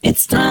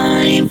It's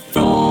time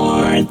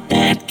for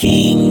that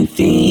king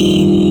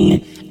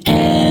thing,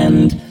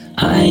 and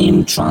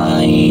I'm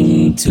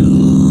trying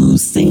to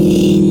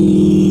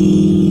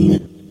sing.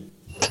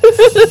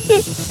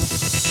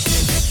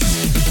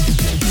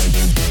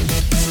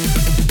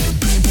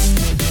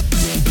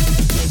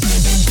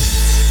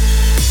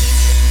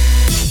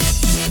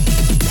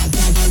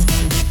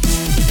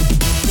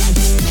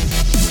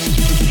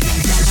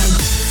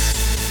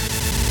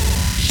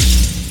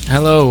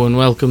 Hello and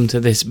welcome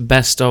to this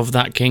Best of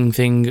That King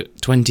Thing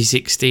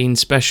 2016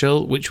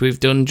 special, which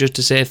we've done just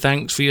to say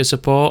thanks for your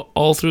support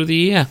all through the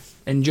year.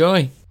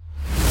 Enjoy.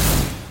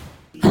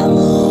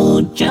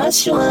 Hello,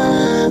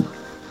 Joshua.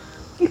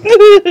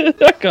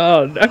 I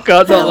can't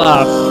not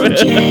laugh. Hello,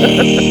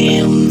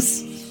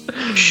 James.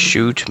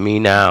 Shoot me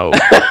now.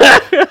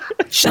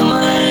 Shall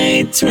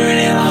I turn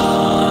it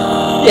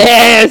off?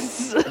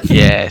 Yes!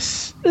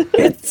 Yes.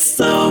 It's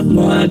so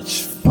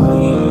much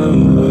fun.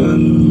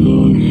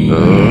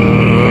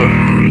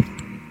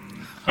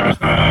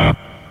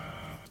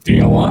 Do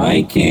you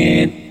like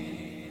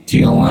it? Do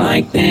you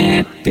like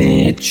that,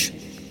 bitch?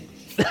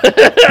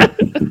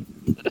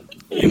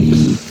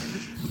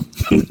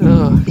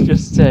 Oh,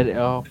 just turn it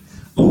off.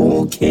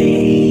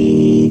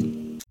 Okay.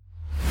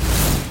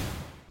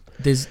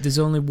 There's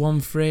only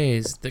one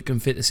phrase that can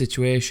fit the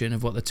situation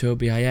of what the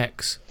Tobii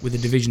IX with the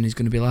Division is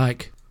going to be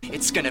like.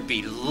 It's gonna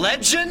be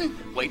legend.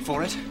 Wait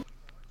for it.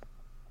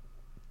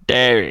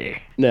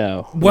 Dairy.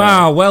 No.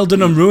 Wow, well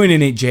done on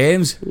ruining it,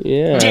 James.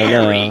 Yeah,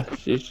 no.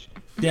 It's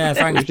Yeah,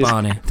 thanks,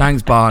 Barney.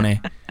 Thanks,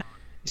 Barney. a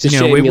You know,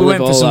 shame we you went live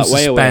for all some that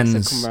way away to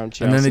come suspense, round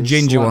to and your then the house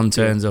ginger slap one you.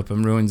 turns up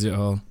and ruins it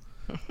all.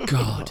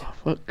 God. Oh,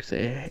 fuck's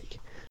sake.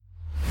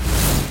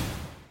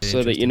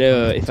 So that you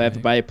know, if I ever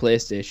buy a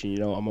PlayStation, you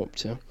know what I'm up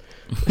to.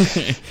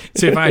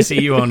 So if I see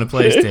you on a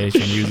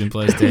PlayStation using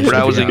PlayStation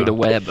Browsing VR, the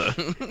web.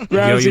 if you're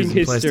Browsing using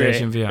history.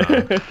 PlayStation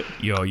VR,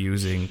 you're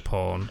using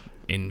porn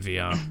in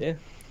VR. Yeah.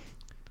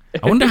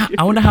 I wonder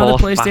how the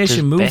Horse PlayStation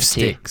batters Move Betty.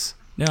 sticks.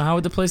 No, how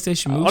would the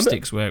PlayStation Move don't-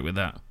 sticks work with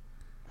that?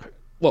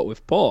 What,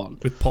 with porn?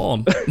 With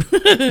porn?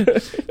 Do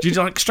you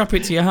like strap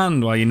it to your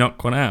hand while you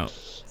knock one out?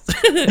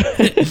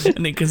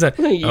 And it can say,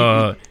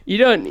 You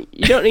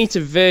don't need to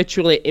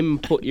virtually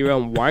input your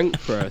own wank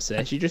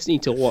process. You just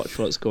need to watch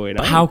what's going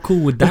on. how cool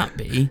would that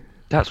be?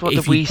 That's what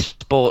If the you- Wii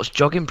Sports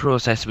jogging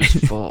process was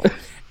for.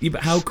 Yeah,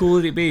 but how cool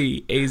would it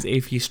be is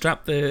if you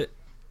strap the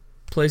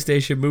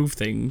PlayStation Move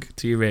thing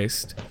to your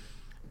wrist,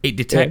 it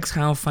detects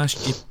how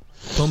fast you're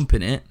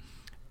pumping it,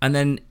 and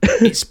then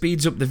it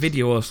speeds up the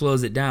video or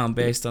slows it down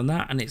based on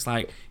that, and it's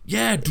like,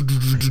 yeah,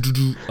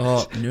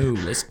 oh no,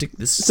 let's take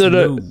this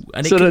slow.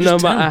 And So it can that no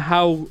just tell. matter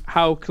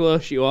how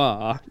close you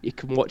are, you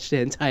can watch the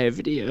entire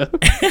video.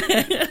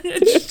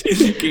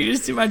 Can you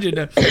just imagine?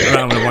 I'm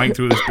going to wank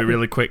through this bit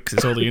really quick because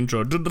it's all the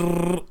intro.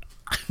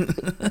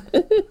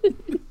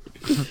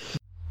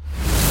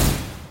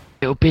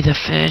 It'll be the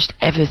first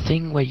ever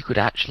thing where you could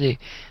actually,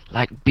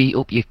 like, beat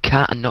up your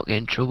cat and not get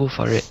in trouble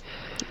for it.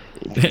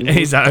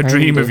 Is that a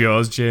dream of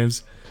yours,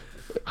 James?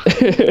 Do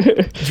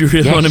you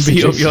really Yes, want to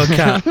beat up it your is.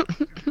 cat?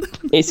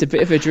 It's a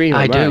bit of a dream.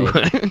 I of do.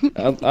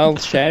 mine. I'll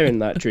share in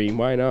that dream.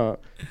 Why not?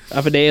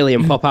 Have an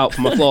alien pop out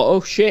from my floor.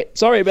 Oh shit!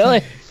 Sorry,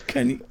 Billy.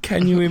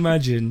 Can you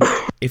imagine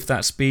if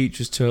that speech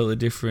was totally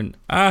different?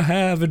 I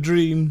have a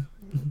dream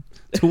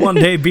to one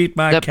day beat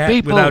my The cat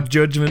people without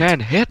judgment. can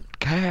hit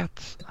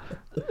cats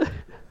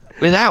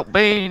without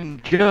being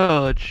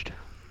judged.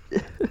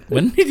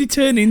 When did he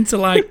turn into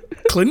like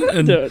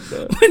Clinton? Don't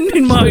know. When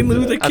did Martin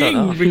Luther I don't King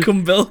know.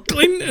 become Bill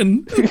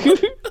Clinton?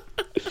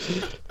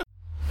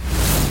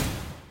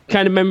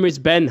 Kind of memories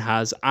Ben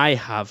has, I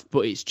have,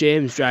 but it's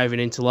James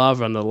driving into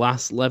lava on the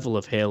last level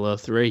of Halo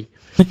 3.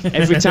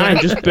 Every time,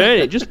 just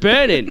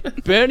burning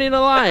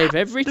alive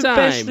every The time.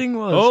 best thing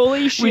was,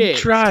 holy shit! we'd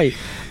try,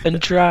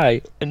 and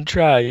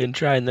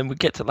then we'd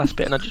get to the last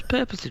bit, and I'd just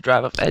purposely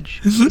drive off edge.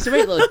 It's a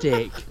right little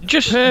dick.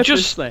 Just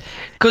Purposely.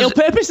 because He'll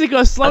purposely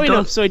go slow I don't-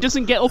 enough so he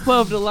doesn't get up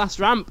over the last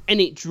ramp and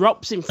it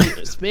drops in front of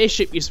the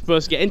spaceship you're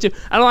supposed to get into.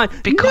 And I'm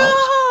like, Because-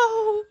 no!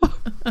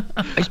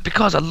 It's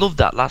because I love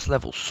that last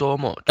level so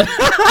much.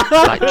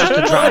 Like just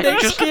the drive,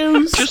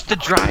 just the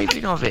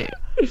driving of it.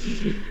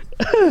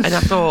 And I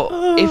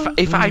thought,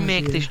 if I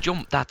make this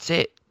jump, that's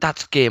it.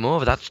 That's game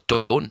over. That's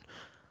done.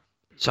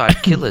 So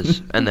I'd kill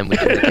us, and then we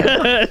do it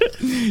again.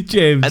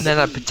 James. And then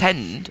I'd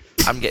pretend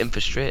I'm getting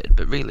frustrated,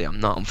 but really I'm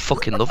not. I'm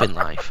fucking loving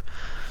life.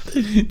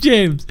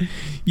 James,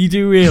 you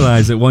do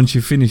realise that once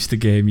you finish the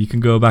game, you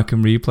can go back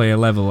and replay a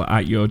level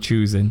at your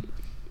choosing.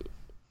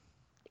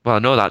 Well, I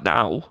know that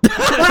now.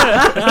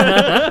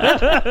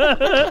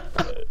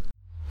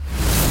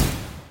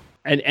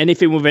 And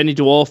anything with any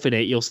dwarf in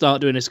it, you'll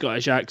start doing a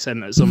Scottish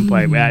accent at some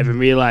point without even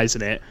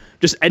realising it.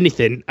 Just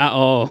anything at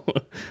all.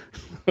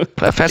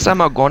 Professor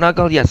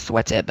McGonagall, you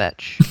sweaty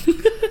bitch.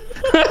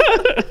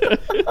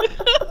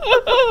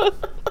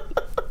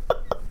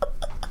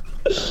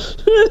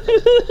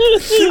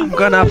 I'm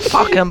gonna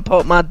fucking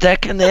put my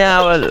dick in the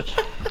owl.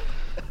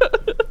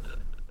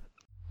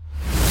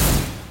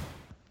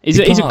 He's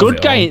a part of good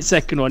it guy all. in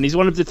second one. He's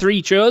one of the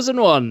three chosen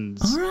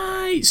ones. All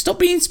right. right. Stop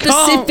being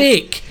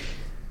specific.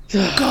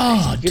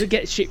 God. You're gonna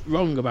get shit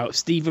wrong about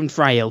Stephen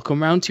Fry. He'll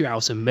come round to your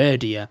house and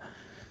murder you.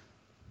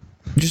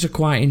 Just a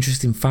quite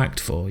interesting fact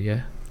for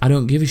you. I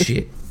don't give a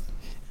shit.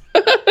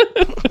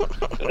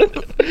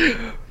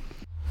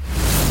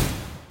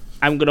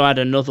 I'm gonna add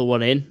another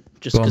one in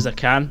just because I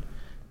can.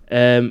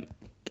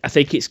 I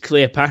think it's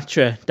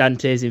Cleopatra,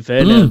 Dante's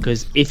Inferno,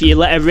 because if you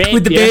let her rape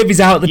With the you, babies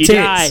out the you tits.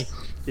 die.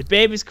 The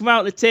babies come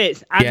out the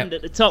tits, and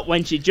at the top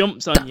when she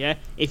jumps on you,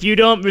 if you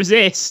don't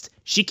resist,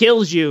 she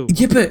kills you.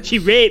 Yeah, but She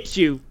rapes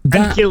you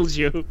and kills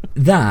you.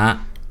 that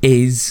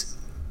is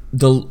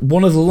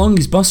one of the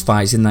longest boss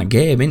fights in that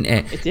game, isn't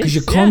it? Because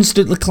you're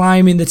constantly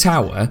climbing the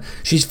tower.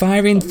 She's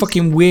firing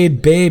fucking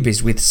weird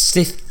babies with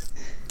Sith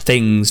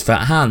things for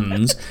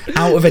hands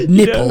out of her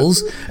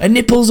nipples. Her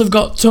nipples have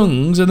got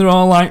tongues and they're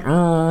all like,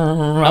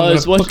 I'm gonna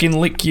fucking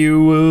lick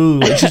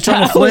you. And she's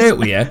trying to flirt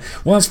with you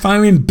whilst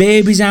firing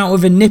babies out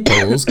of her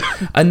nipples.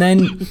 And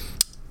then,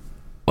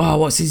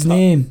 what's his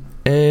name?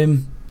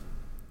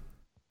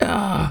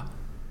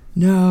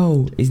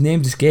 No, his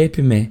name's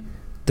escaping me.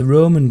 The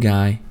Roman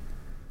guy.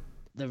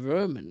 The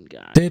Roman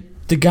guy?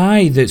 The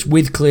guy that's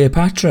with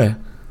Cleopatra.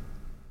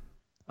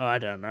 Oh, I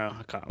don't know.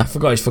 I can't. I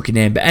forgot his fucking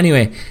name. But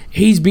anyway,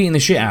 he's beating the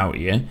shit out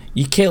of you.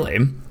 You kill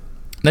him.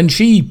 Then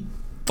she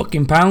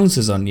fucking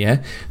pounces on you.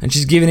 And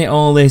she's giving it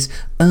all this,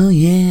 oh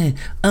yeah.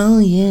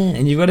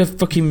 And you've got to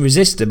fucking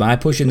resist her by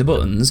pushing the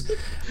buttons.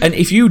 And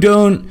if you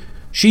don't,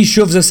 she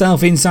shoves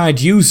herself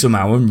inside you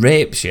somehow and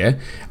rapes you.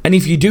 And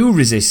if you do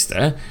resist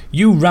her,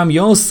 you ram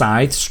your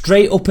scythe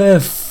straight up her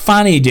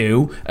fanny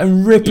do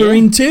and rip her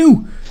in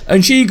two.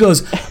 And she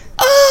goes,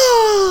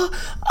 oh.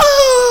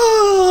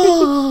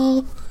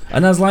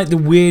 And that's like the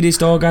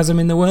weirdest orgasm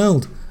in the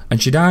world. And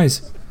she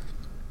dies.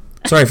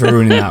 Sorry for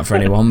ruining that for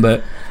anyone,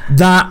 but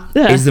that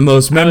is the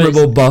most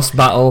memorable boss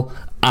battle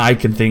I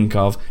can think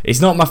of. It's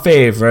not my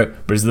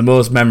favourite, but it's the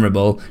most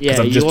memorable because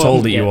I've just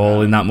told it you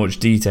all in that much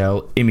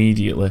detail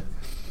immediately.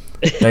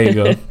 There you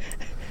go.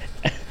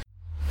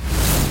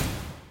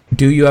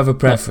 Do you have a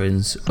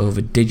preference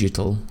over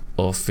digital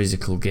or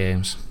physical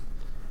games?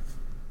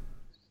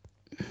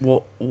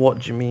 What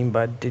do you mean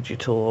by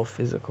digital or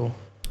physical?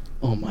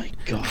 Oh my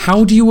god.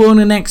 How do you own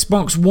an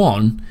Xbox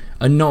One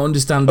and not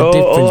understand the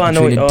difference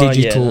between a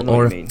digital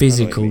or a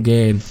physical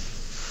game?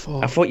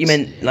 I thought you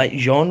meant like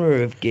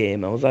genre of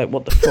game. I was like,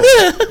 what the fuck?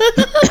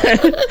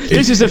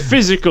 This is a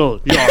physical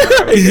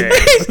genre of game.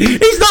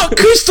 It's not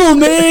Crystal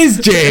Maze,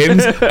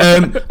 James.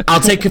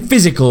 I'll take a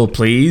physical,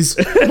 please.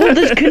 Well,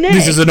 there's Kinect.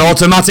 This is an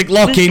automatic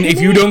lock-in.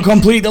 If you don't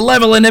complete the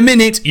level in a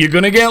minute, you're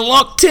gonna get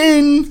locked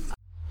in.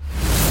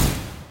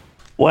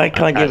 Why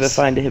can't you ever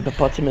find a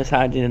hippopotamus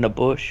hiding in a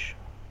bush?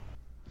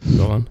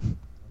 Go on.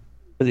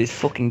 Because he's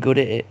fucking good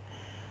at it.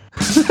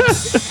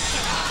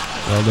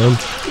 Well done.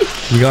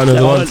 You got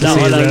another one to see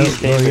as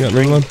well. You got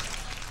another one?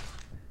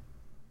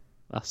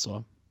 That's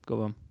one.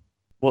 Go on.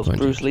 What's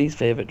Bruce Lee's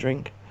favourite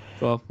drink?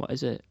 Go on. What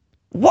is it?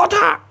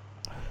 Water!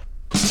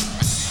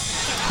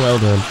 Well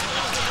done.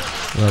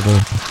 Well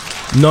done.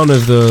 None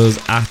of those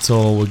at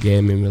all were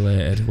gaming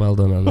related. Well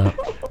done on that.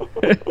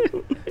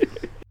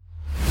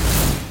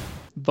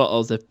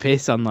 Bottles of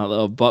piss on that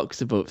little box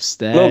above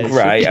stairs. Look,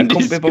 right, I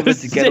couldn't be bothered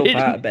to get up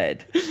out of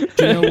bed. Do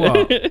you know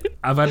what?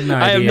 I've had an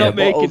idea. I am not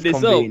making this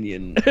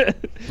convenient. up.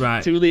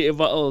 Right. 2 litre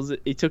bottles.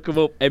 He took them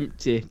up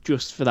empty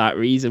just for that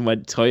reason.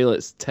 Went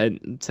toilets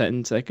 10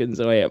 seconds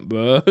away at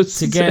most.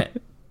 To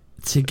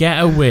get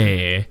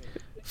away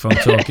from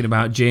talking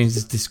about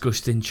James's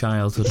disgusting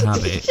childhood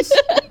habits,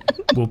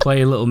 we'll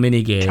play a little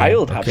mini game.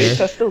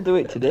 Habits? I still do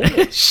it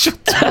today. Shut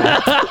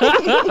up.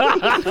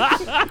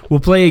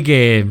 We'll play a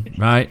game,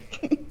 right?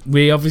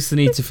 We obviously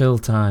need to fill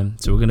time,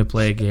 so we're going to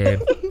play a game.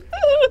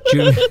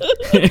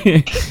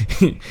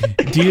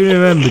 Do you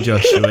remember,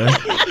 Joshua?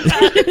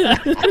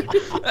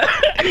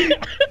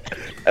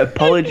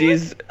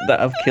 Apologies that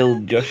I've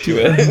killed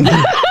Joshua.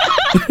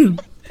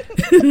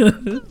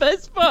 The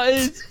best part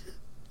is...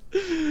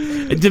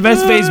 The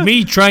best bit is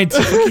me trying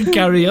to fucking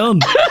carry on.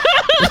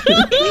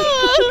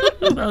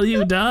 Well,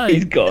 you died.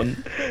 He's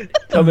gone.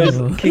 Thomas,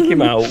 kick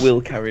him out.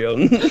 We'll carry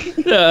on.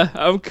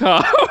 I'm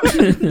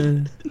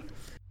calm.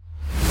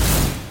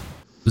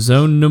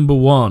 Zone number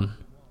 1.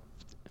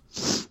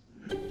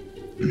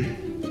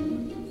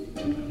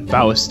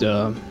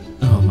 Bowerstorm.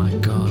 Oh my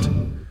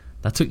god.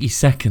 That took you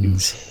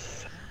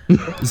seconds.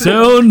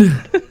 Zone.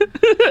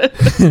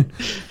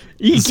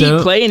 You can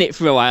keep playing it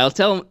for a while.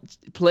 Tell them,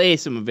 play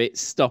some of it,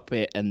 stop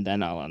it, and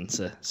then I'll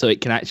answer. So it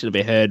can actually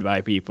be heard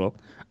by people.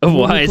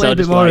 Otherwise, play I'll a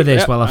bit just more of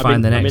this while I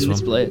find the next I'm in one.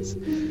 this place.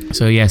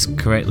 So yes,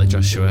 correctly,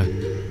 Joshua.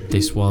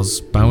 This was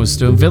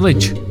Bowerstone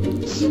Village.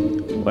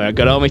 Where I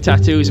got all my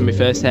tattoos and my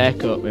first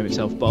haircut, made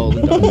myself bald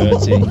and got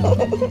dirty.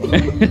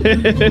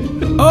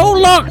 Oh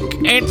look,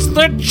 it's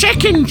the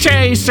chicken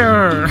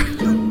chaser.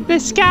 The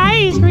sky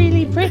is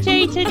really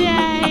pretty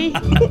today.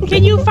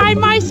 Can you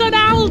find my son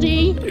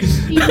Aldi?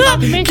 He's not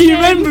missing. Can you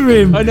remember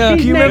him? I know.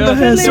 Can you remember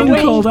her The son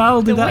witch. called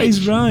Aldi? That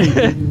is right.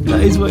 That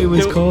is what he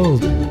was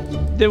called.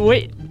 The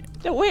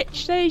The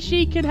witch says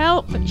she can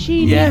help, but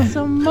she needs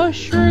some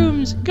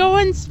mushrooms. Go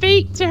and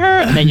speak to her.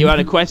 And then you had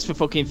a quest for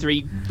fucking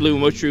 3 blue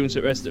mushrooms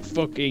for the rest of the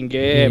fucking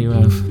game. Yeah,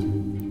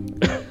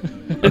 you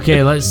have.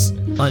 Okay, let's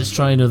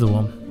try another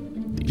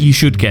one. You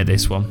should get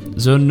this one.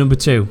 Zone number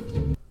 2.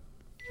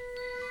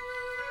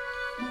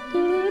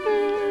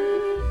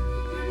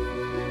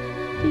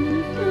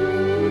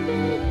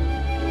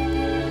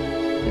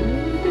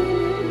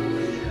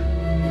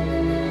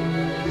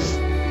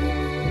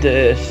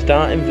 The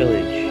starting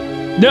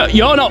village. No,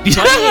 you're not playing.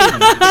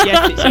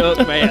 Yes, it's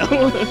Oakvale.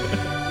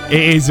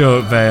 It is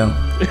Oakvale.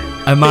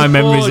 And my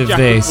memories of Jack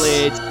this. Of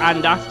Blades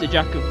and after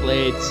Jack of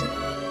Blades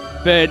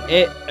burnt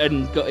it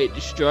and got it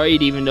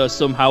destroyed, even though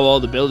somehow all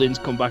the buildings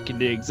come back in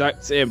the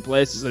exact same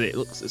places and it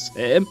looks the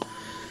same.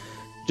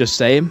 Just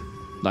saying.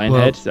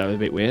 Lionhead, that was a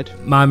bit weird.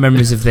 My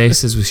memories of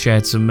this, as we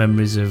shared some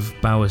memories of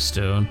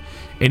Bowerstone.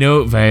 In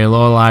Oakvale,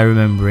 all I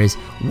remember is,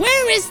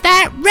 Where is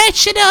that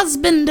wretched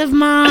husband of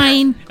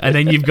mine? and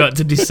then you've got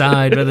to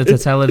decide whether to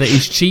tell her that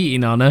he's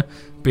cheating on her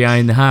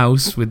behind the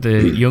house with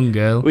the young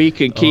girl. We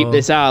can keep or-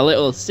 this our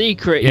little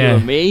secret, you Yeah.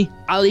 and me.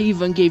 I'll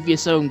even give you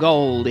some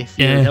gold if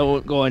you Yeah.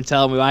 don't go and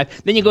tell my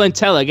wife. Then you go and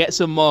tell her, get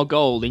some more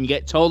gold, and you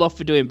get told off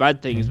for doing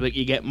bad things, but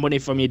you get money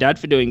from your dad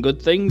for doing good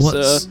things.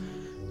 What's- So,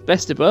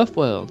 best of both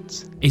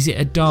worlds. Is it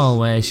a doll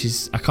where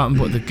she's... I can't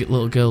remember what the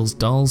little girl's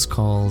doll's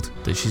called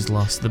that she's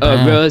lost. The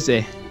bear. Oh,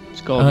 Rosie.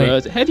 It's called Oh,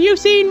 Rosie. Have you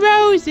seen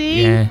Rosie?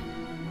 Yeah.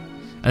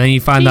 And then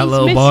you find that She's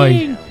little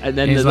missing. boy. And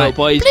then He's the like,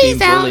 little boy's being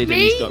Please help bullied and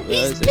me. he's got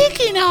He's Rosie.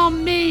 picking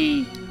on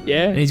me.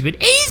 Yeah. And he's been...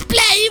 He's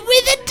playing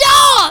with a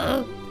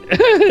doll.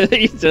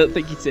 You don't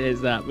think he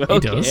says that, but He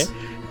okay. does.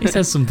 He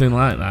says something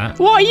like that.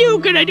 What are you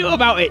gonna do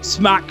about it,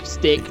 smack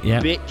stick, Yeah.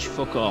 bitch?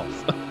 Fuck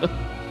off.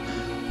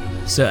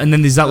 So, and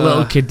then there's that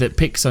little kid that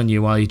picks on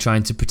you while you're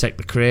trying to protect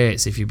the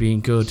crates if you're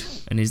being good.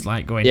 And he's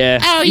like going... Yeah.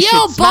 Oh, You you're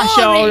should smash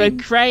all the boring.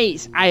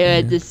 crates. I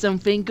heard there's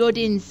something good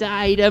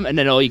inside them. And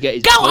then all you get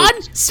is Go blood.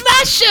 on,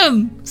 smash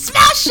him.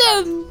 Smash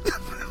him.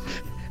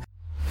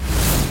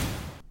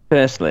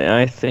 Personally,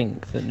 I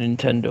think that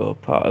Nintendo are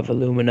part of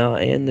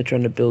Illuminati and they're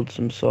trying to build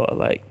some sort of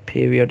like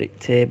periodic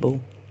table.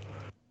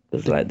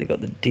 There's like they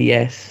got the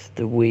DS,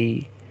 the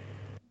Wii,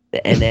 the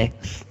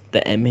NX,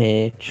 the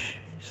MH.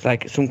 It's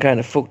like some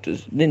kind of fucked.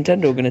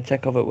 Nintendo are going to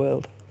take over the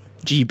world.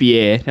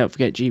 GBA. Don't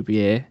forget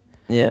GBA.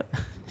 Yeah.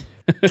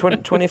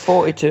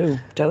 2042,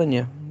 telling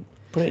you.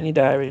 Put it in your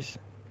diaries.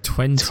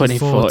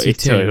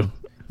 2042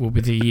 will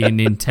be the year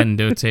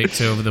Nintendo takes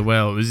over the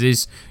world. Is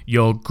this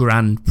your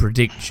grand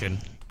prediction?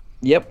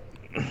 Yep.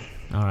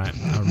 All right,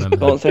 I remember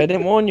Don't that. say I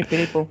didn't warn you,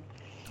 people.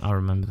 I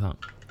remember that.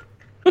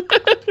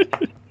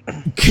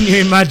 Can you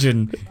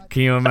imagine?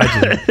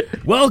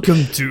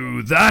 Welcome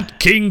to That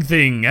King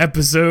Thing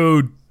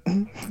episode.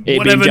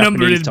 Whatever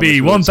number it'd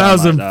be,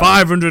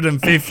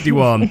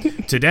 1551.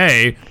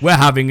 Today, we're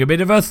having a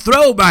bit of a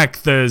throwback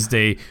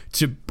Thursday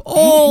to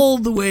all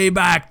the way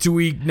back to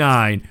week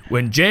 9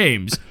 when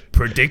James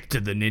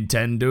predicted the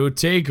Nintendo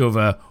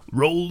takeover.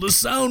 Roll the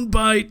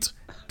soundbite.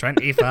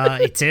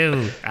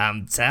 2042,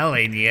 I'm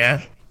telling you.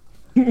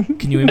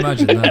 Can you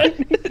imagine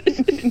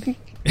that?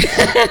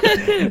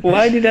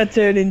 Why did I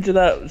turn into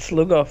that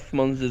slug off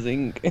Monsters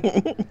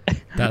Inc?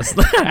 That's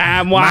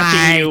I'm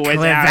watching you, Mike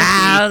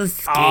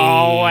Wazowski. Wazowski.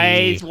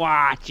 Always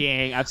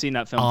watching. I've seen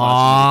that film.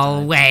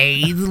 far too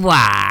many times. Always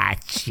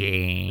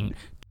watching.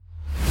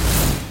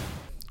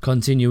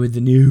 Continue with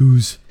the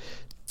news.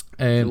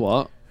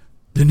 What?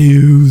 The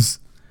news.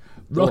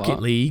 What?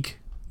 Rocket League.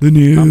 The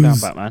news. Calm down,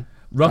 Batman.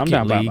 Rocket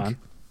Calm down, League. Batman.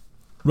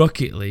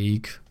 Rocket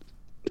League.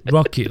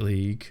 Rocket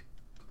League.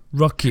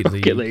 Rocket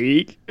League. Rocket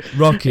League.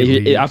 Rocket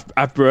League.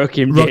 I've broke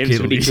him, Rocket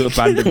James. We need to League.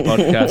 abandon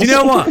podcast. Do you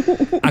know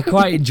what? I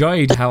quite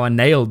enjoyed how I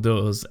nailed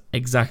those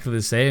exactly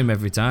the same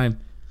every time.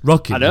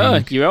 Rocket I know.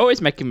 League. You're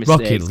always making mistakes.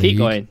 Rocket League. Keep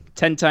going.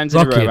 10 times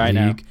in a row right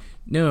now.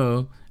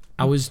 No,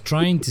 I was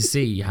trying to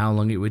see how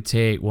long it would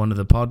take one of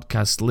the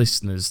podcast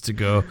listeners to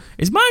go,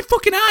 is my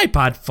fucking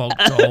iPad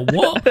fucked or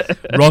what?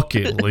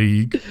 Rocket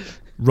League.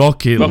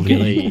 Rocket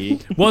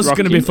League. What's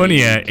going to be Rocket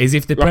funnier League. is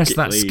if they press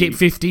Rocket that skip League.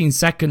 15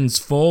 seconds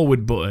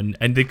forward button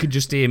and they could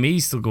just hear me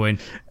still going,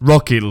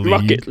 Rocket League.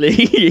 Rocket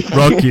League.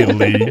 Rocket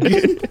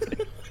League.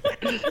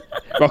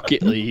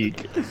 Rocket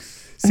League.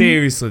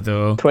 Seriously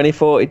though,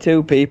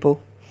 2042, people.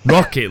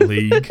 Rocket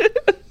League.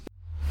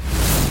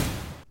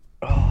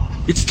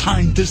 It's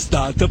time to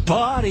start the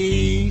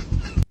party.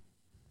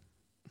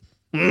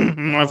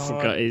 I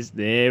forgot his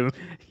name.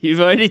 You've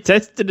already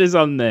tested us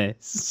on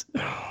this.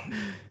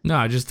 No,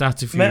 I just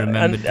asked if you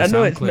remembered the I know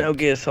sound it's clip. Metal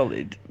Gear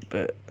Solid,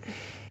 but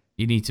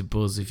You need to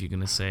buzz if you're going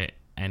to say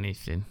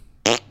anything.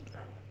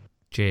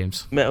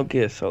 James, Metal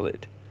Gear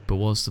Solid. but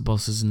what's the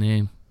boss's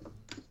name?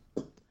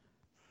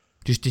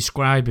 Just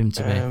describe him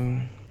to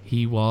me.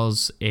 He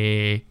was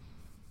a...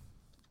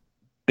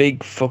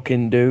 Big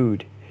fucking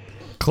dude.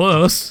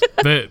 Close,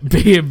 but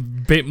be a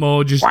bit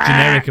more just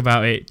generic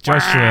about it.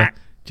 Joshua.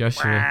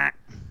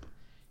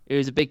 He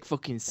was a big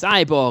fucking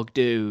cyborg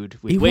dude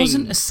with He wings.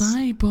 wasn't a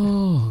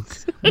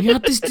cyborg. We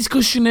had this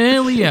discussion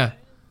earlier.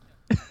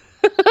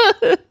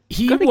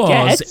 He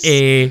was guess.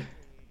 a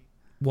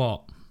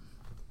What?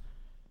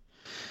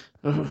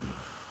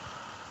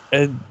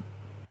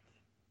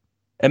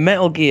 A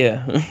Metal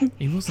Gear.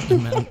 He wasn't a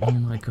metal. Oh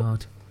my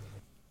god.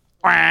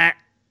 He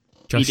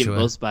didn't Joshua.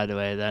 buzz, by the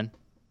way, then.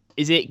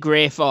 Is it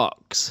Grey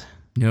Fox?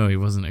 No, he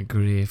wasn't a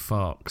grey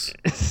fox.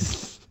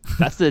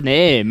 That's the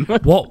name.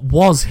 What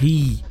was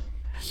he?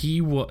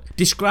 He was.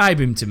 Describe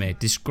him to me.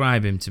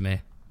 Describe him to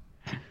me.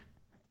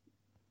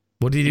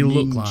 What did he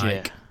look Ninja.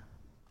 like?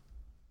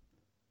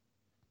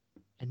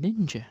 A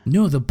ninja.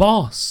 No, the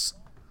boss.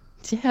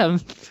 Yeah, I'm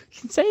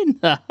fucking saying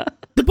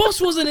that. The boss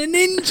wasn't a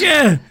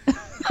ninja.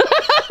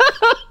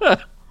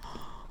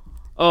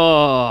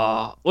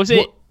 Oh, was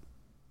it?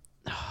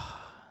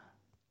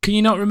 Can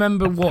you not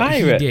remember what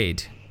pirate. he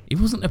did? He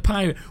wasn't a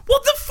pirate.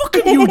 What the fuck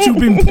have you two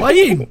been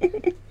playing?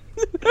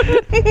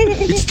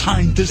 It's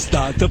time to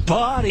start the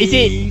party. Is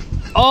it?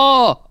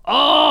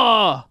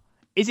 Oh!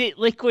 Is it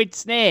Liquid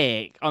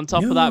Snake on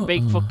top of that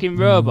big fucking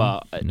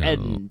robot at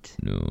end?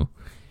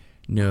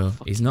 No.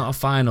 He's not a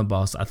final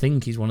boss. I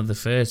think he's one of the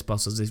first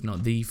bosses, if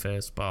not the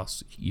first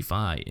boss you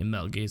fight in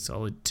Metal Gear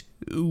Solid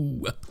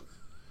 2.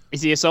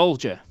 Is he a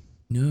soldier?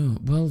 No.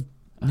 Well,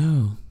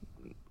 no.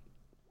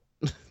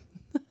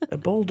 A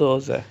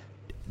bulldozer.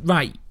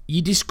 Right.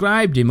 You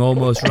described him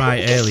almost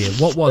right earlier.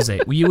 What was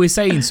it? You were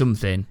saying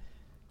something.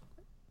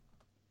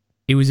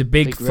 He was a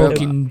big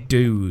fucking robot.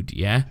 dude,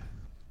 yeah?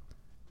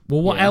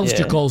 Well, what else do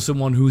you Yeah. call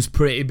someone who's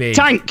pretty big?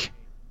 Tank!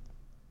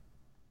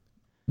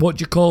 What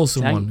do you call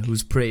someone Tank.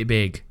 who's pretty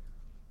big?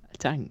 A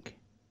tank.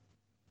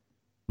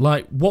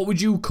 Like, what would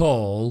you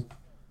call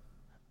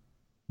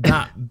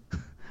that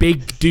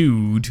big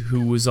dude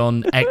who was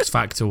on X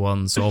Factor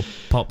once, or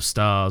Pop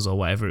Stars, or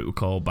whatever it was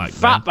called back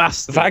Fat then?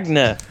 bastard.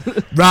 Wagner.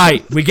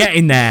 Right, we're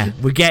getting there.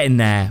 We're getting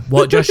there.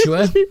 What,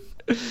 Joshua?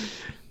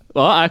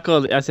 What?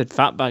 I said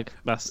fat bag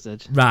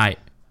bastard. Right.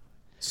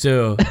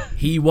 So,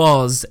 he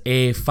was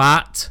a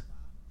fat...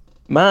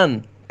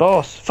 Man.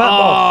 Boss. Fat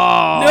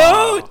boss.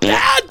 No!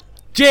 God!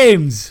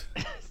 James!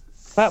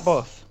 Fat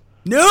boss.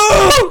 No!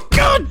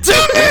 God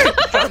damn it!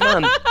 Fat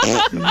man.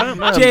 Fat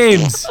man.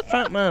 James!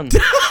 Fat man.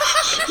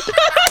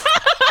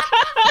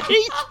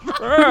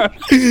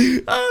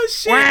 Oh,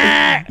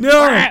 shit!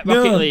 No,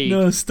 Rocket League.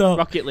 no, stop.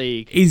 Rocket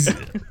League. Is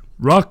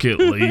Rocket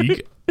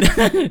League?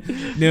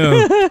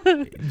 No.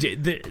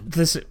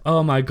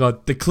 Oh my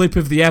god, the clip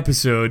of the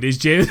episode is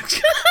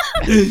James.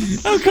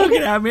 I'm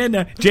cooking out my head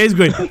now. James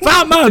going,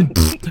 fat man,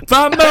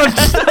 fat man,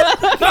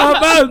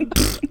 fat man,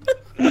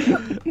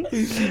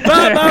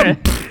 fat man.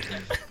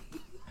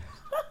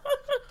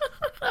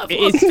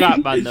 It is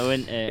Fat Man though,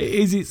 isn't it? It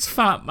is, it's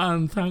fat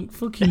man. Thank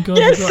fucking god.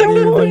 Yes, we got I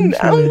there won.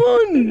 I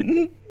eventually.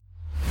 won.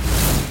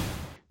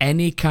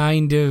 Any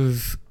kind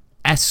of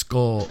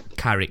escort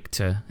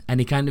character,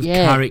 any kind of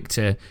Yeah.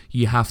 character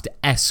you have to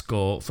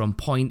escort from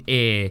point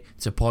A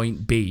to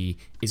point B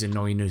is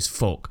annoying as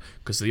fuck,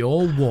 because they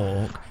all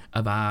walk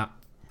about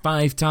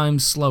 5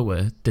 times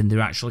slower than they're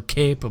actually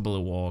capable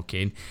of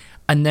walking,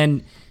 and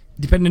then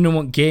depending on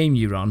what game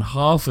you're on,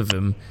 half of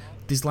them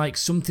there's like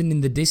something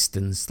in the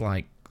distance,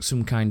 like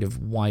some kind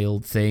of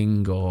wild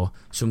thing or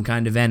some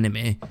kind of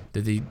enemy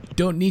that they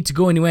don't need to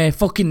go anywhere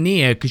fucking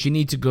near, because you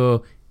need to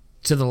go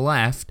to the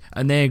left,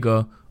 and they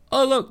go,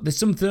 oh look, there's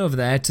something over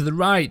there to the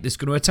right that's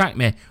going to attack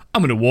me.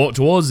 I'm going to walk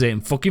towards it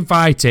and fucking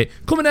fight it.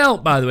 Come and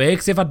help, by the way,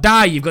 because if I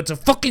die, you've got to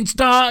fucking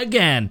start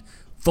again.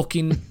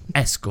 Fucking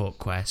escort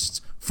quests.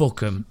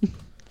 Fuck them.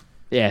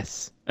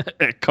 Yes.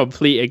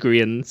 Complete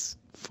agreement.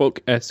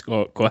 Fuck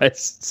escort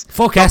quests.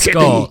 Fuck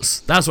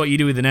escorts. That's what you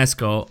do with an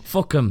escort.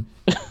 Fuck them.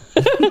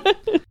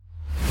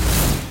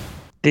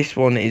 This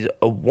one is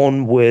a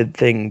one-word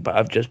thing, but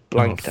I've just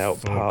blanked out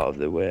fuck. part of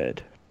the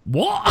word.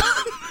 What?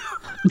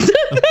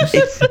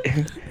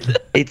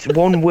 It's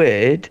one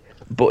word,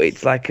 but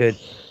it's like a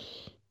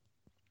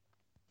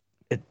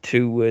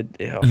 2-word.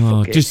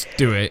 Oh, just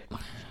do it.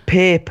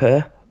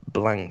 Paper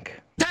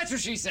blank. That's what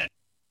she said.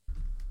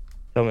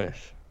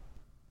 Thomas.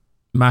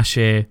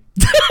 Mache.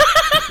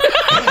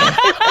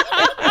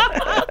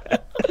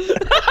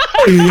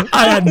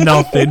 I had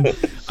nothing.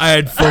 I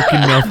had fucking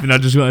nothing. I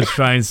just wanted to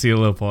try and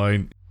seal a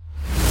point.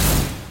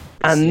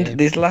 And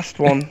this last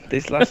one.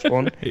 It's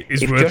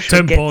if worth Joshua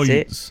 10 gets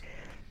points.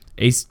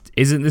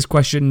 Isn't this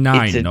question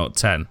 9, It's a- not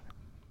 10?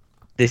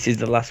 this is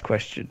the last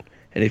question.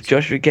 And if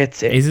Joshua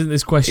gets it, Isn't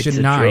this it's question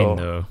a 9, draw.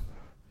 though?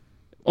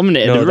 1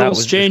 minute, No, the that rules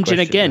was just changing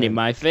question again nine. in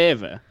my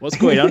favour. What's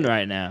going on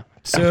right now?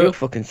 I feel So,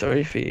 fucking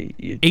sorry for you.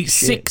 You it's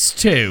shit.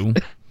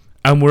 6-2,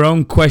 and we're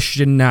on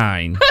question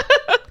 9.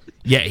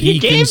 Yet he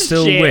can gave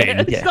still shit. win,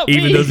 It's not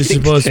even me. though there's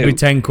supposed to be 6-2.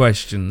 10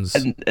 questions.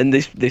 And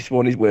this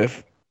one is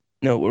worth.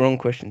 No, we're on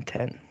question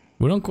 10.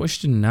 We're on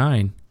question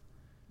 9.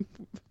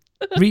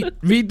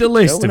 Read the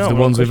list No, we're of not. the We're on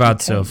ones we've had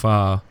question so 10.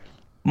 far.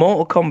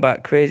 Mortal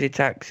Kombat, Crazy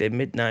Taxi,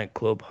 Midnight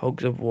Club,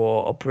 Hogs of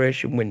War,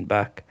 Operation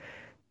Windback,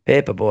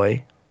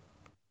 Paperboy,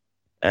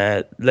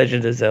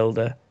 Legend of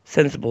Zelda,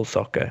 Sensible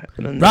Soccer,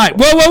 and then this Right,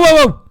 one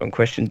whoa! on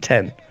question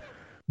 10.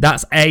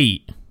 That's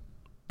 8.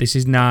 This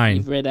is 9.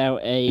 You've read out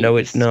a. No,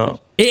 it's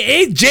not. It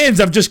is, James,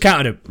 I've just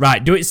counted it.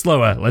 Right, do it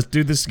slower. Let's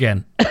do this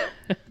again.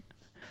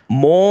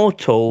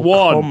 Mortal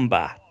One.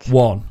 Kombat,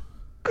 1,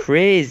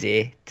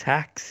 Crazy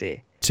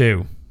Taxi,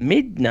 2,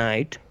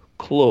 Midnight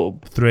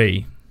Club,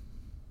 3,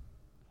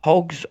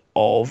 Hogs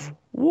of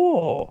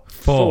War,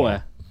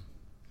 4,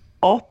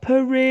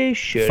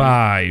 Operation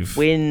 5,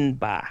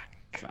 Winback,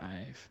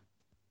 5,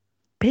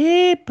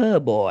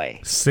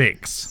 Paperboy,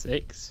 6,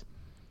 6.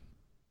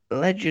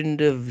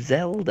 Legend of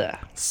Zelda,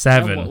 And what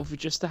 7. have we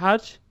just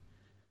had?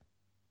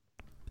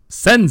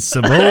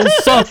 Sensible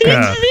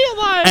soccer.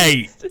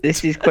 8.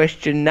 This is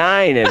question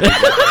 9, everybody.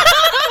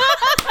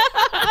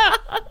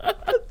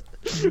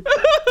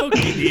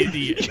 Fucking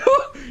idiot.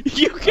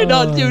 You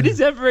cannot do this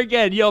ever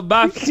again. Your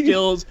math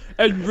skills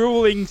and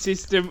ruling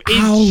system is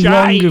How long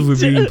shite. have we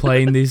been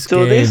playing this So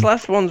game? this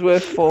last one's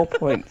worth 4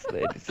 points,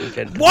 ladies and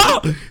gentlemen.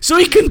 What? So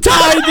he can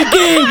tie the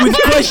game with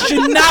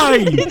question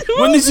 9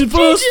 when there's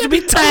supposed to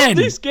be 10?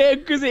 This game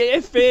because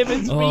it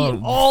favours me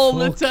all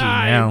the fucking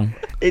time. hell.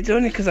 It's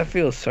only because I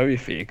feel sorry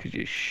for you because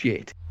you're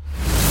shit.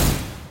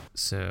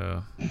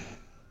 So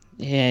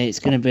Yeah, it's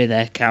going to be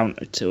their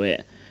counter to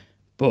it.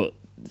 But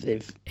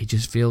they've... it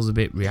just feels a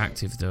bit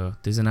reactive though.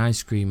 There's an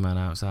ice cream man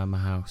outside my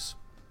house.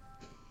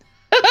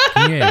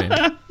 Can you hear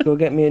him? Go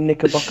get me a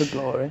Knickerbocker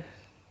Glory.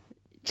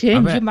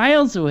 Change bet- your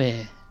miles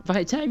away. By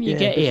the time you Yeah,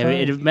 get be here, fine.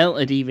 it'd have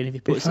melted even if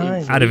you put it in.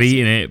 fine. I'd have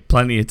eaten it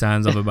plenty of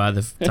times over by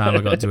the time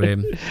I got to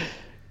him.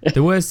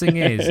 The worst thing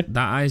is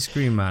that ice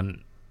cream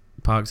man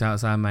parks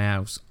outside my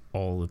house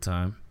all the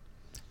time,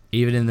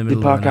 even in the They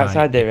middle park of the night.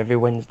 outside there every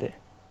Wednesday.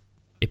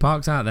 He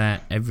parks out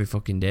there every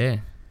fucking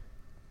day.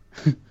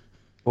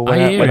 Well,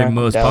 I hear when him come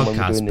most down when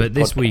we're podcasts, doing but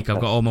this week I've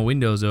podcast, got all my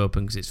windows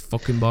open because it's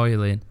fucking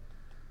boiling.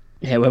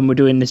 Yeah, when we're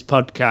doing this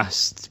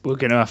podcast, we're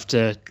going to have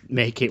to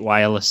make it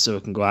wireless so we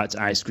can go out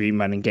to Ice Cream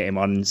Man and get him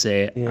on and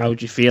say, how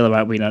do you feel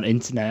about being on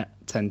internet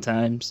 10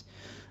 times?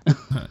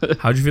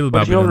 How do you feel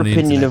about What's being your on the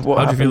opinion internet? of what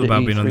How do you feel happened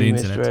about at being on the E3,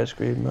 Mr. internet? Ice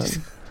Cream Man?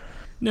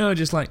 No,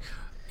 just like,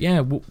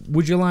 yeah,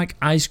 would you like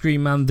Ice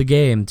Cream Man the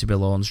game to be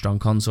launched on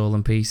console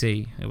and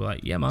PC? They were like,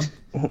 yeah, man.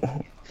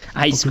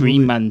 Ice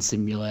Cream Man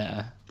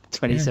Simulator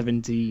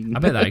 2017. I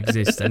bet that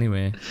exists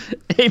anyway.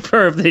 It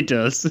probably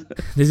does.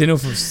 There's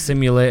enough of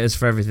simulators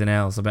for everything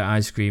else. I bet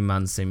Ice Cream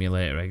Man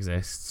Simulator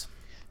exists.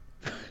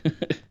 Can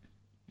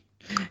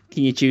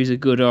you choose a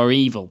good or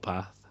evil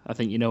path? I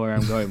think you know where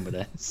I'm going with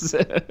this.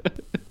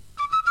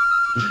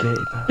 You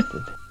dirty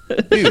bastard.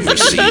 You've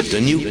received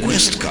a new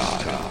quest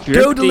card.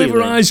 Go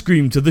deliver ice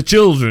cream to the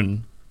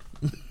children.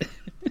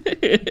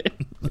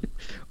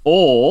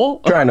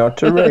 Or Try not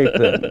to rape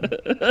them.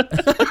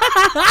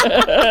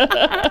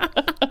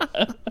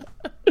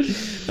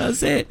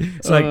 That's it.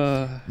 It's like,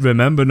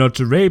 remember not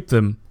to rape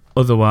them.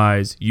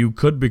 Otherwise, you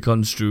could be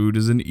construed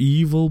as an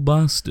evil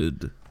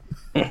bastard.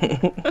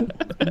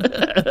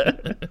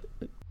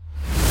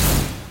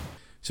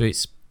 So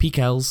it's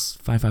PKels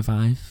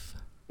 555.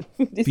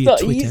 it's via not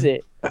Twitter. easy.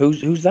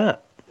 Who's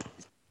that?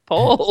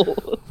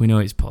 Paul. We know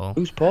it's Paul.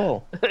 Who's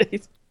Paul?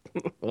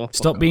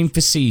 Stop being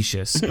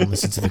facetious and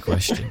listen to the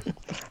question.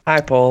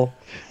 Hi, Paul.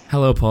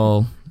 Hello,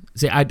 Paul.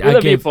 See, I Love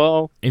you, gave.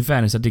 Paul. In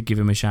fairness, I did give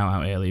him a shout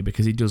out earlier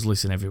because he does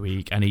listen every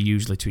week and he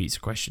usually tweets a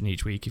question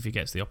each week if he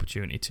gets the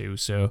opportunity to.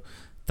 So,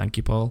 thank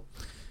you, Paul.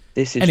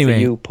 This is Anyway. for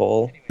you,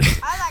 Paul.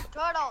 I like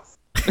turtles.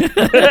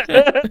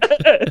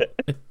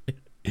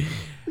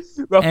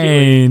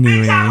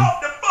 Anyway,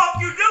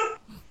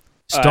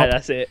 stop. Alright,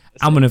 that's it.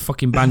 I'm gonna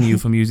fucking ban you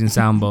from using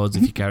soundboards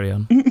if you carry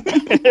on.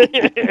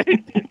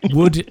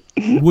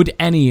 Would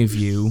any of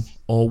you,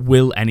 or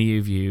will any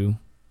of you?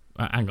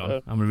 Hang on,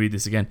 I'm gonna read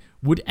this again.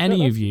 Would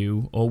any of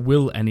you, or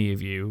will any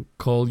of you,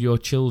 call your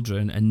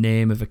children a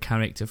name of a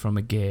character from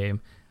a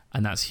game,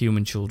 and that's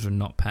human children,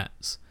 not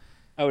pets?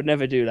 I would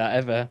never do that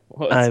ever.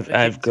 What's I've the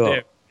thing to got.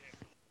 do?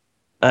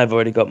 I've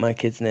already got my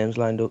kids' names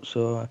lined up,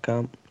 so I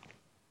can't.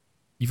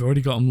 You've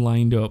already got them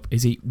lined up.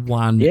 Is it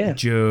Wan, Yeah.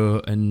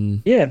 Joe,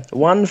 and Yeah,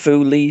 Wan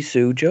Fu Lee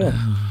Su Joe.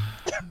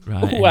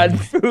 right Wan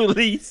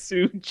Fully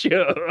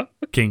Sujo.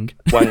 King?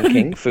 Wan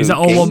King Fu Is that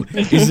all King. one?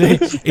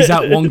 Is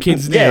that one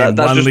kid's name? Yeah,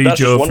 that's Wan just- Lee that's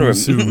Joe just one of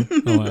Fu them.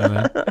 Su. Oh,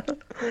 whatever.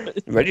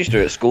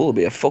 Register at school will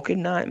be a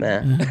fucking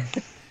nightmare.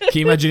 Can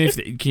you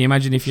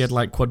imagine if you had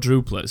like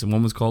quadruplets and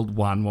one was called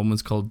Wan, one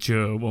was called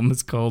Joe, one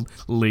was called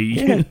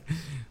Lee?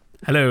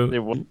 Hello,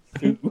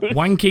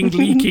 Wan King,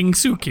 Lee King,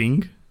 Su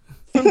King,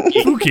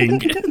 Fu King,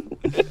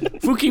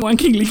 Fu King, Wan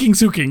King, Lee King,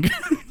 Su King.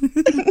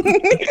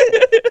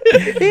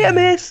 Here,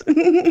 miss.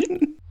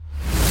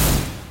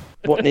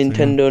 What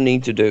Nintendo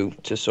need to do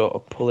to sort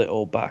of pull it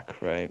all back,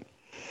 right?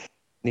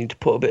 Need to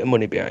put a bit of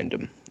money behind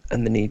them,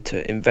 and they need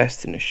to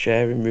invest in a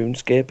share in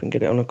RuneScape and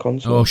get it on a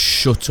console. Oh,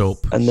 shut up!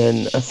 And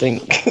then I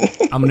think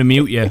I'm gonna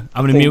mute you. I'm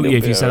gonna think mute you they'll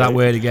if be you say that alright.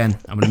 word again.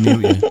 I'm gonna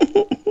mute you.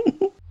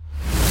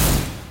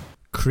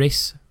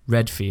 Chris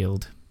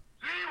Redfield.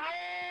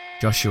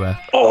 Joshua.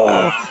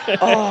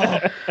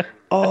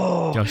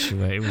 oh,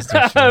 Joshua. It was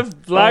Joshua.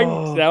 I've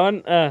blanked,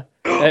 haven't I?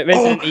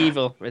 Resident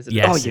Evil.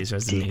 Yes, it's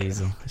Resident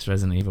Evil. It's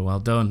Resident Evil. Well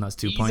done. That's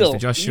 2 points for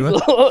Joshua.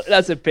 Easel.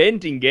 That's a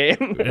painting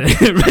game.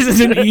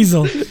 Resident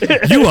Evil.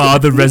 You are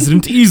the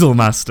Resident Evil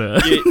master.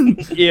 You're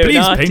Please an paint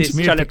artist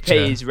me a trying to picture.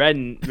 pay his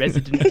rent.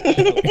 Resident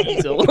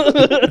Evil.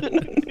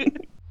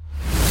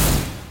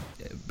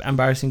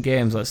 Embarrassing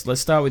games.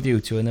 Let's start with you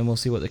two, and then we'll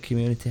see what the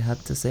community had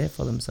to say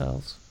for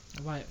themselves.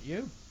 Right,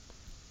 you.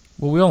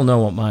 Well, we all know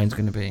what mine's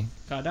going to be.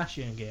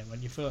 Kardashian game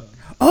on your phone.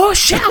 Oh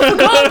shit! I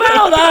forgot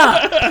about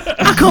that.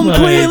 I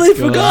completely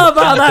forgot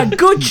about that.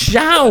 Good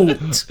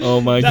shout. Oh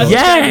my That's god. the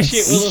kind of Yes.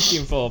 shit we're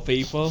looking for,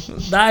 people.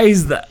 That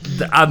is the.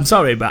 I'm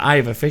sorry, but I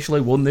have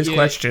officially won this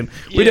question.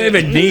 We don't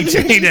even need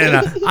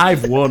to.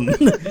 I've won.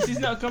 This is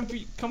not a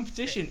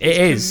competition. It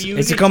is.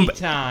 It's a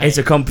time. It's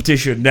a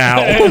competition now,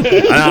 and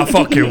I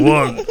fucking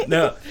won.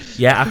 No,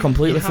 yeah, I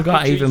completely You forgot I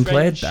happy to even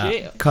played invent that.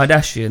 shit?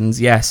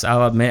 Kardashians. Yes,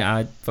 I'll admit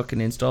I fucking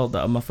installed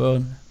that on my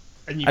phone.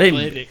 And you I didn't-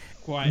 played it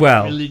quite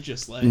well,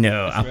 religiously.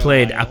 No, for I a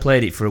played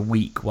while. it for a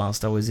week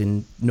whilst I was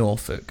in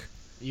Norfolk.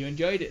 You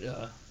enjoyed it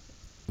though.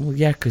 Well,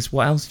 yeah, because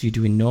what else do you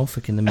do in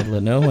Norfolk in the middle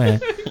of nowhere?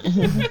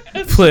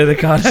 Play the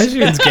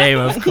Kardashians game,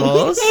 of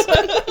course.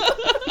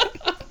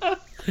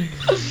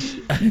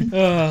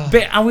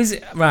 But I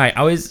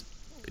was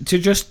to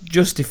just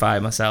justify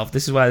myself.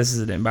 This is why this is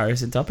an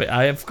embarrassing topic.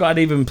 I forgot I'd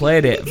even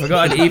played it.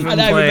 Forgot I'd even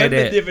And I played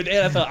remembered the it. other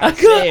day, I thought, I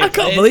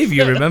can't believe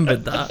you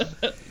remembered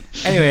that.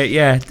 Anyway,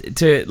 yeah.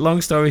 To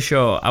long story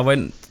short, I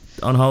went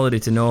on holiday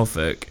to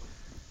Norfolk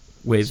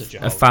with Such a a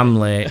holiday.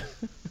 family,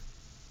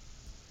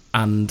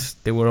 and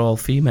they were all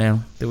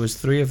female. There was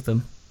 3 of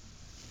them,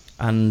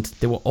 and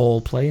they were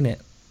all playing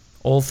it.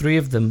 All 3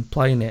 of them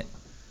playing it,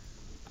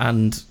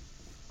 and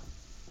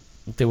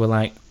they were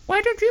like, "Why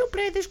don't you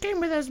play this game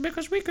with us?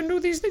 Because we can do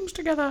these things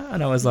together."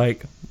 And I was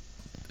like,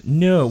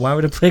 "No, why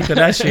would I play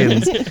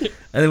Kardashians?"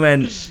 And they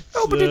went,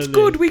 "Oh, but it's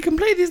good. We can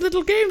play these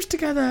little games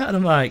together." And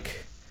I'm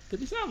like,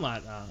 Did it sound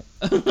like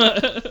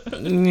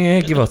that? yeah,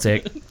 give or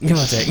take.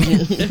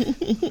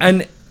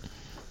 And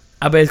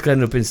I basically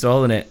ended up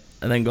installing it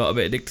and then got a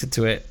bit addicted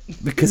to it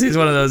because it's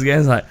one of those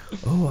games like,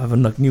 oh, I've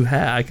unlocked new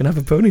hair. I can have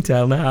a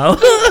ponytail now.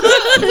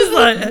 It's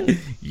like,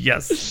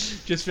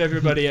 yes. Just for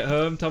everybody at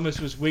home, Thomas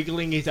was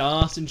wiggling his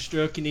arse and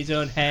stroking his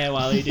own hair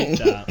while he did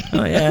that.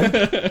 Oh,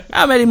 yeah.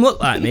 I made him look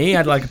like me. He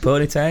had like a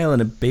ponytail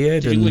and a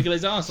beard. Did he And wiggle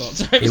his arse all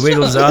the time? he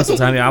wiggled his arse all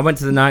the time. I went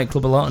to the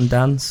nightclub a lot and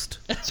danced.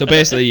 So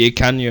basically, you're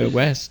Kanye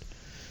West.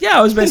 Yeah,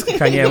 I was basically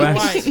Kanye White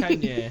West.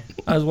 Kanye.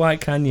 I was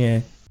white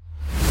Kanye.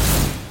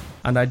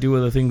 And I do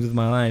other things with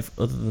my life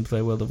other than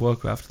play World of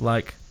Warcraft,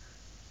 like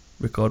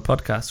record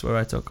podcasts where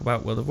I talk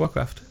about World of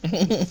Warcraft.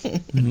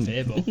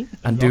 Fable.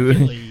 And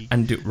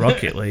do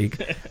Rocket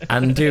League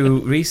and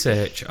do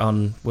research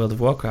on World of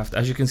Warcraft.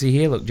 As you can see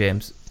here, look,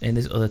 James, in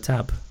this other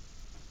tab,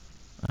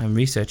 I'm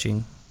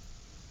researching.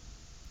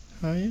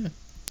 Oh yeah,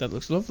 that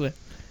looks lovely.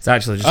 It's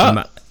actually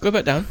just Go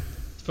back down.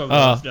 It's probably Oh.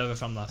 left over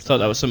from last Thought time.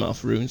 that was something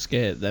off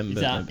RuneScape then, Is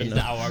but that, maybe is not.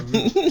 that our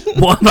route?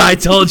 What have I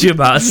told you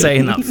about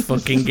saying that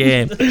fucking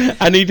game?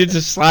 I needed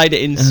to slide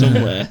it in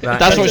somewhere. Right.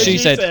 That's what she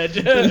said.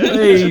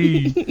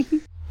 Hey.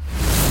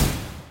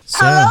 So,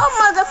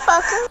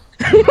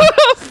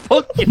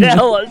 Fucking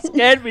hell, that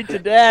scared me to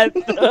death.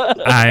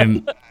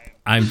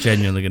 I'm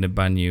genuinely going to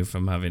ban you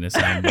from having a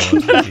soundboard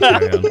if you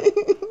carry on.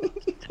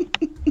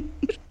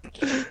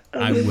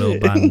 I will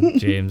ban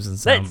James and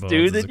soundboards Let's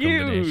do as the a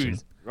combination.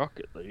 news.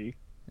 Rocket League.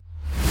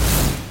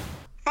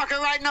 Fucking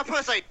right in the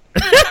pussy.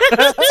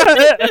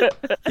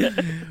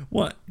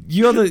 What?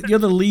 You're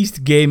the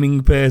least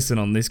gaming person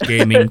on this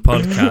gaming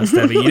podcast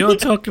ever. You don't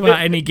talk about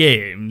any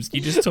games.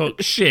 You just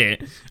talk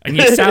shit, and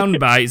your sound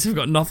bites have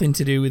got nothing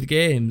to do with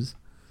games.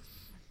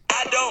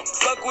 I don't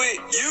fuck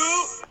with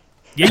you.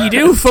 Yeah, you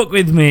do fuck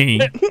with me.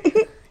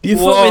 You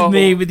fuck Whoa. with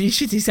me with your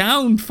shitty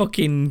sound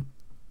fucking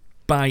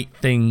bite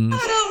things.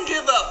 I don't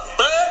give a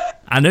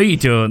fuck. I know you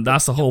don't.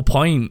 That's the whole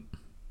point.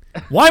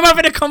 Why am I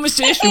having a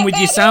conversation with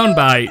your sound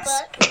bites?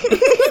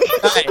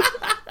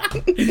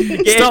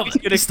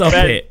 Stop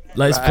it.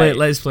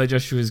 Let's play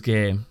Joshua's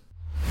game.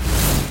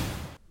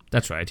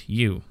 That's right.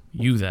 You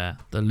there,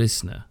 the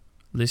listener,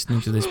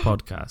 listening to this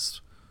podcast,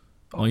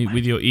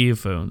 with your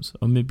earphones,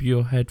 or maybe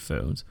your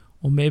headphones,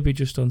 or maybe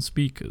just on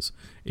speakers.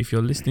 If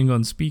you're listening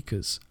on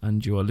speakers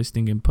and you are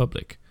listening in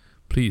public,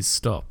 please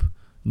stop.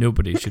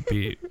 Nobody should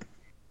be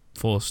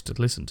forced to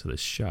listen to this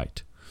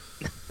shite.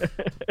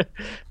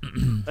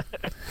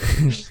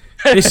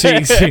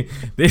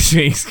 This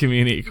week's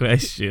community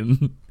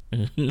question.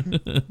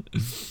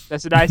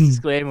 That's a nice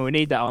disclaimer. We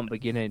need that on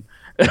beginning.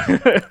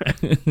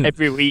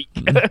 Every week.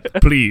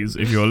 Please,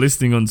 if you're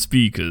listening on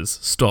speakers,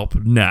 stop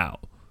now.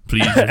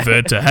 Please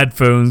revert to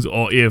headphones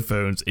or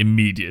earphones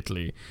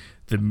immediately.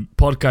 The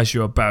podcast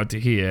you're about to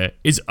hear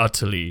is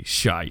utterly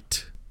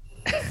shite.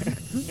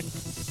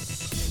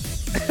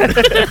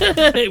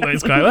 It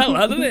works quite well,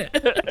 doesn't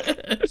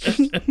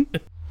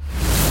it?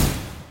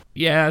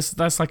 Yeah,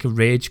 that's like a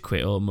rage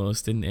quit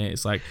almost, isn't it?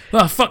 It's like,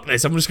 oh, fuck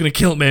this, I'm just going to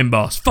kill main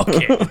boss. Fuck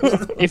it.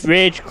 If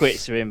rage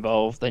quits are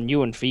involved, then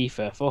you and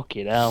FIFA,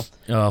 fucking hell.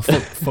 Oh,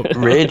 fuck.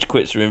 Rage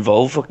quits are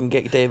involved. Fucking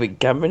get David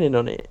Cameron in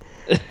on it.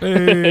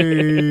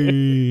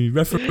 Hey,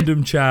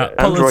 referendum chat.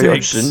 And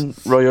Politics.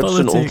 Roy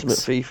Hodgson, Politics. ultimate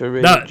FIFA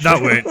rage.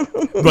 That went.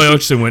 Roy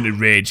Hodgson went to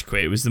rage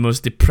quit. It was the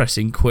most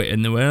depressing quit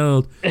in the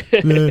world.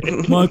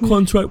 My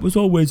contract was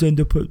always end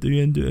up at the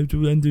end of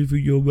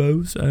the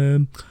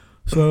Euros.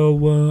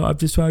 So I've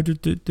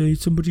decided that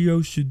somebody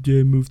else should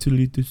move to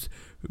lead this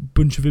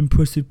bunch of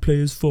impressive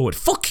players forward.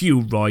 Fuck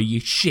you, Roy. You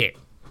shit.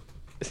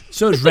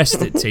 So's rest of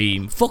the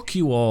team. Fuck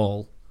you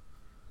all.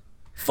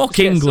 Fuck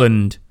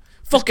England.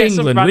 Fuck get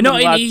some England. We're not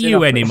random in lads in EU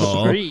off the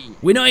anymore. street.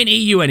 We're not in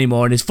EU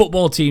anymore, and his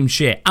football team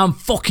shit. I'm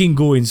fucking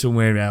going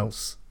somewhere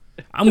else.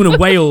 I'm going to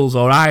Wales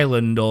or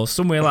Ireland or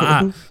somewhere like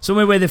that.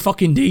 Somewhere where they're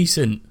fucking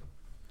decent.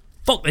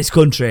 Fuck this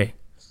country.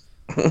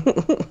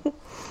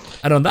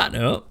 And on that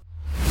note,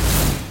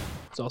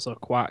 It's also a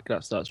quack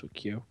that starts with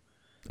Q.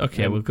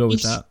 okay, we'll go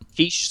with that.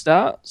 Quiche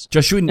starts.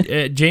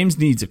 Joshua, James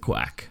needs a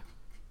quack.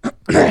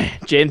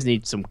 James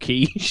needs some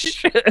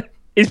quiche.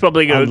 He's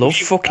probably I going to love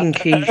fucking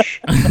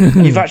quiche.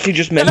 You've actually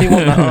just made me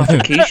want that half a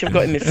quiche I've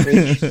got in my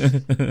fridge.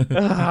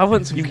 I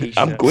want some quiche.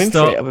 I'm going for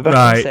Stop. it. I'll be back in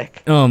a Right.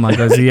 sec. Oh my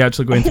god, is he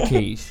actually going to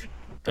quiche?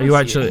 Are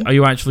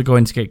you actually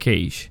going to get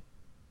quiche?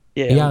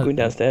 Yeah, I'm going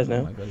downstairs Oh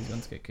now. my god, he's going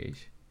to get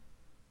quiche.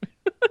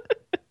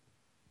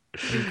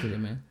 Are you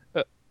kidding me?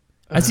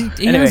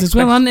 He Anyway, has as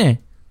well, hasn't he?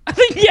 I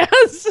think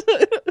yes.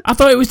 I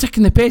thought he was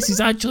taking the piss.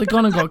 He's actually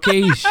gone and got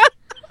quiche.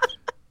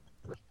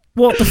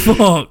 What the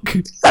fuck?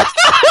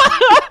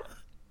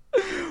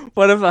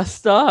 What have I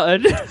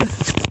started?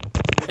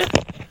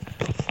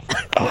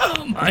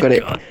 Oh my Got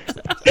it. god.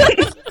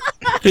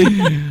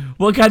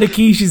 What kind of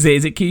quiche is it?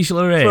 Is it quiche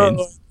Lorraine?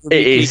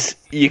 It is.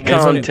 You It's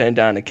only- can't turn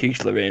down a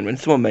quiche Lorraine. When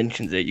someone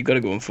mentions it, you got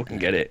to go and fucking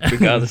get it,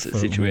 regardless of the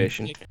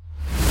situation.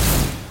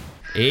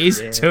 It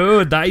is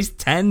 2. That is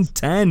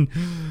 10-10.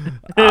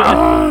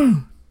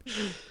 Ah!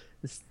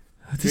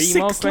 There's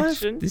 3 more 6 left.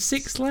 questions? There's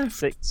 6 left.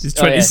 6. There's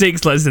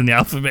 26 letters in the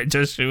alphabet,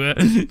 Joshua.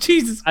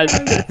 Jesus. I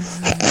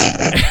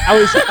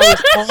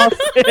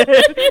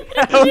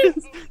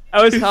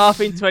was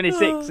half in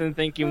 26 and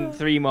thinking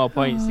 3 more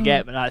points to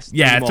get, but that's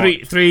Yeah,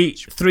 three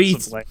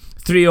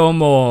three or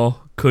more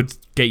could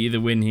get you the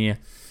win here.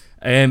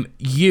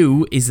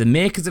 You is the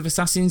makers of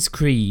Assassin's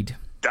Creed.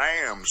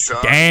 Damn, son.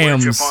 Damn,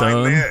 Where'd you son.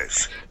 find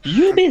this?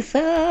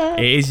 Ubisoft.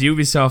 It is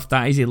Ubisoft.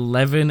 That is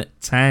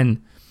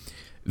 11-10.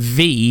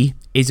 V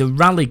is a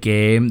rally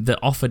game that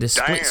offered a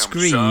split Damn,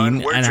 screen son.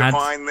 Where'd and you had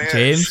find this?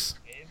 James.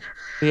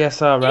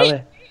 PSR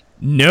Rally.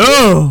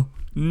 No,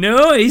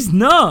 it's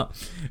not.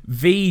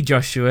 V,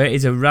 Joshua,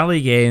 is a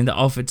rally game that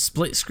offered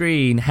split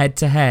screen head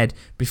to head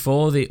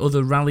before the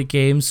other rally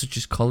games such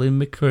as Colin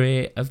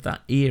McRae of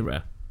that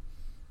era.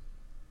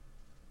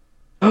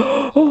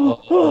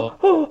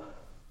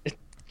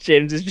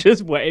 James has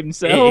just wet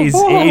himself.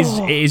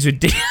 It is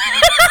ridiculous.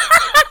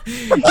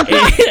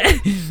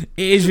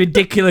 It is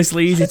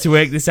ridiculously easy to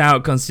work this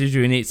out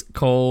considering it's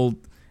the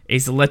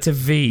letter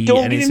V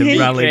Don't and give it's him a hints.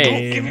 rally Don't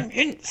game. give him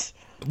hints.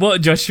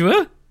 What,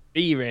 Joshua?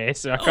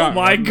 V-Racer. I Oh can't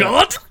my remember.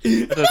 god!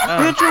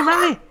 Virtual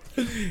Rally.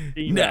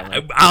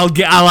 No,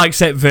 I'll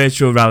accept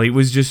Virtual Rally. It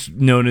was just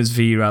known as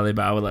V Rally,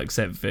 but I will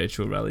accept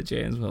Virtual Rally,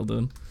 James. Well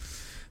done.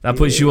 That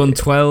puts you on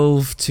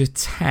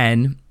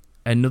 12-10.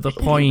 Another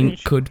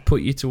point could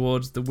put you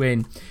towards the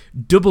win.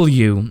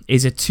 W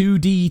is a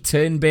 2D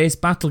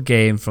turn-based battle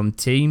game from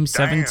Team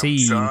 17.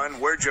 Damn, son.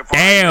 Where'd you find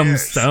Damn,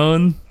 this?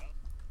 son.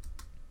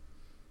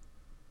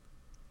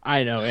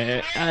 I know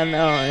it. I'm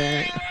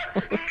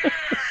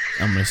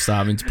going to start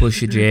having to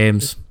push you,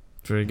 James,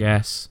 for a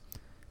guess.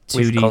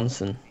 2D.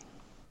 Wisconsin.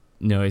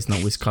 No, it's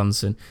not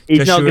Wisconsin. He's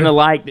not Joshua, going to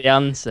like the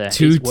answer.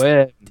 It's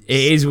Worms.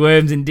 It is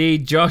Worms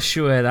indeed.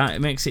 Joshua, that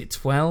makes it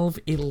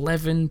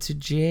 12-11 to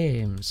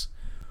James.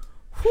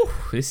 Whew,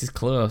 this is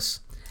close.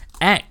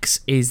 X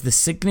is the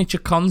signature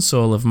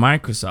console of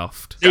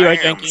Microsoft. Leroy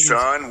Damn, Jenkins.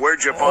 son.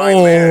 Where'd you find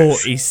Oh,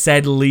 this? he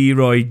said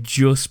Leroy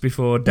just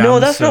before Dan. No,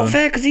 that's not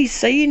fair because he's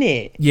saying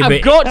it. Yeah, I've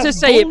but got to That's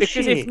say it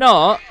because bullshit. if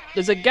not,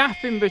 there's a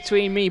gap in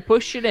between me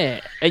pushing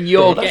it and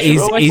you're that's getting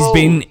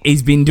wrong.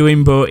 he's been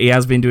doing both. He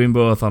has been doing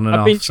both on and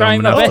I've off. been So I'm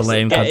trying gonna my have to best let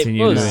to him get it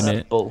continue buzzed. doing That's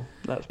it. bull.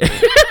 That's bull.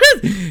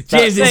 James,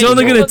 it's saying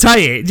only bull. going to tie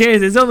it.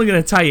 James, it's only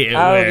going to tie it.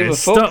 I don't give a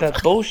fuck. Stop.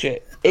 That's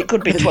bullshit. It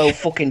could be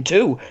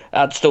 12-2.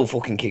 I'd still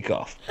fucking kick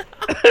off.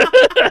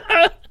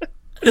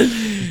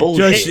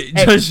 Bullshit.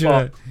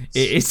 Joshua,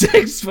 it's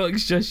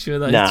Xbox, Joshua.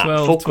 That's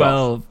Nah,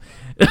 12-12.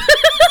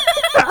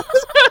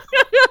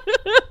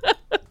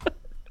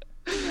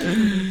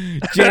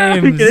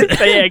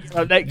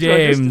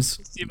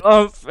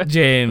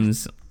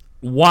 James,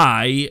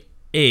 why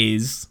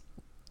is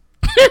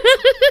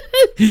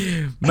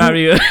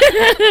Mario's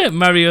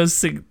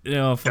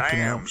oh fucking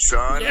hell. Damn,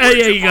 son. Yeah,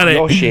 you got it.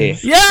 Yoshi.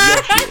 Yeah.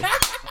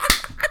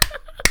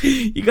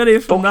 You got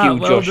it from Fuck that.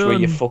 you, Well Joshua,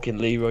 done. you fucking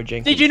Leroy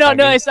Jenkins. Did you not faggot.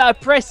 notice that I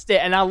pressed it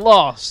and I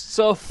lost?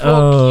 So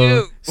fuck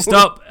you.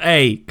 Stop.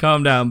 Hey,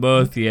 calm down,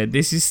 both of you.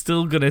 This is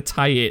still going to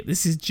tie it.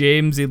 This is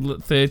James in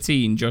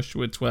 13,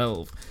 Joshua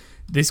 12.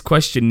 This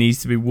question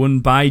needs to be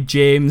won by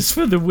James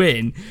for the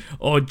win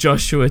or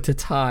Joshua to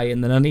tie,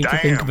 and then I need to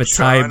think of a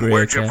Damn, son.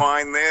 Where'd you tiebreaker.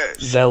 find this?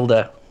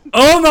 Zelda.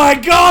 Oh my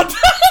god!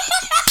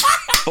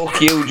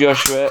 Fuck you,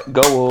 Joshua.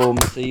 Go home.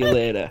 See you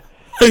later.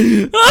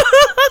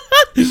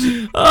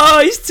 Oh,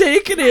 he's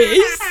taking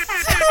it.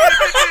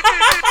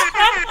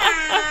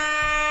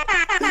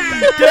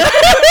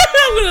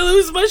 I'm gonna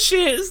lose my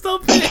shit.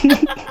 Stop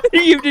it.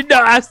 You did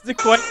not ask the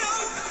question.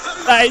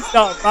 That is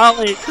not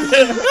valid.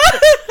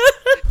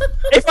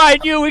 If I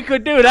knew we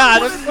could do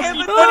that,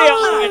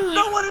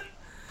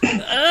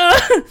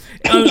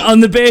 I'd on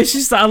the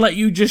basis that I let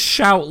you just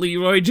shout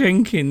Leroy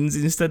Jenkins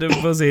instead of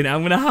buzzing,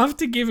 I'm gonna have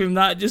to give him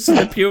that just for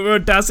the pure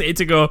audacity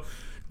to go,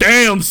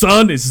 damn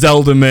son, it's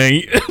Zelda,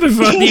 mate,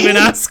 before I even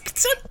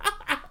asked.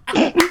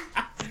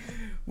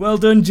 Well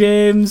done,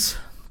 James.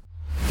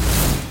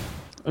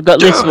 I've got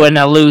this when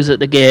I lose at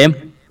the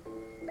game.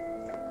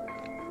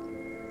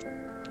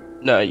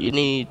 No, you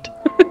need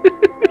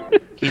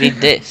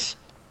this.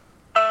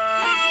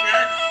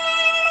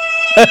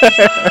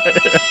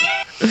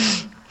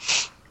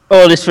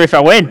 Oh, this for if I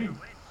win.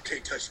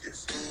 Can't touch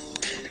this.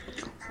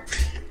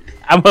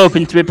 I'm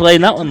hoping to be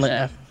playing that one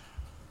later.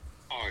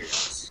 Oh,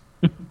 yes.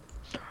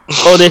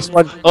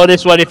 Or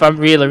this one if I'm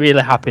really,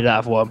 really happy that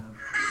I've won.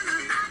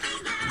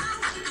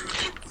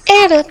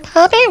 In a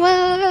puppy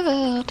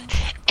world,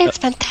 it's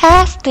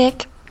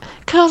fantastic,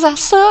 'cause I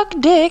suck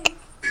dick.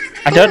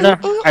 I don't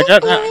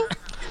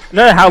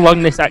know how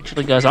long this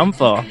actually goes on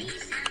for.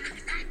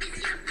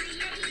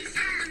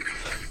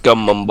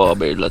 Come on,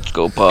 Bobby, let's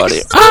go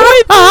party.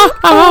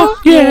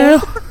 Yeah.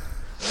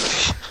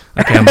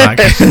 Okay, I'm back.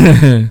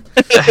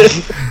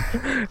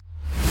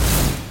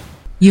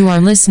 You are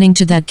listening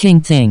to That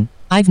King Thing.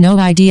 I've no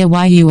idea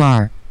why you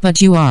are,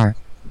 but you are.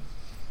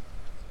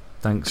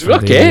 Thanks for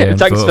Okay, the,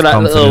 thanks vote for that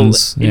of little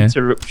confidence. Yeah.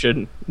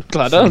 interruption.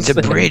 Glad It's a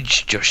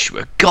bridge,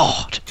 Joshua.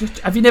 God.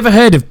 Have you never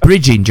heard of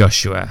bridging,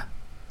 Joshua?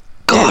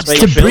 God. Where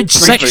It's you to build bridge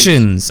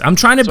sections. I'm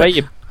trying to where be.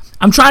 you-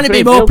 I'm trying to where be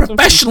you more build something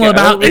professional to get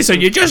about over this, it.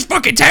 and you're just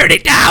fucking tearing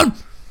it down.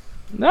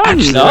 No, I'm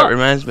Actually, that not.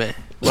 reminds me.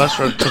 Whilst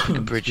we're on the topic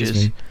of bridges,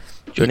 do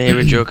you want to hear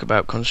a joke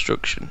about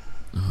construction?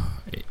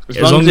 As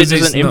long as it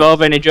doesn't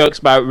involve any jokes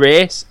about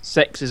race,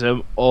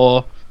 sexism,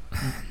 or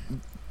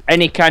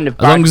any kind of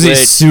As long bad as it's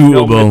word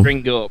suitable. you don't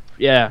bring up.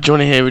 Yeah. Do you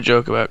want to hear a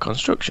joke about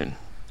construction?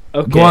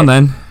 Okay. Go on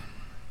then.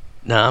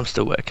 Nah, I'm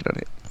still working on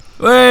it.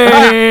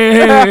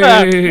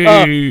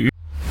 Hey!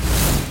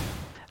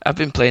 I've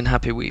been playing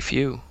Happy Wee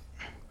Few.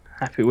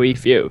 Happy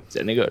with you. Is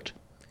it any good?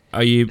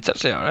 Are you? It's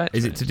actually alright.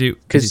 Is it to do?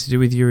 Is it to do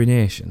with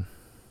urination?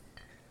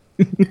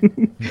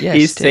 Yes,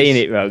 He's it saying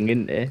is. it wrong,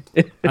 isn't he?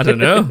 I don't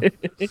know.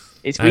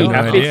 It's I have we no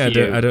happy idea. for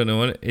you. I don't know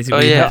what it is. It Oh,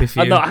 we yeah. happy for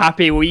I'm you? not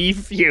happy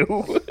with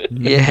you.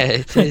 Yeah,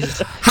 it is.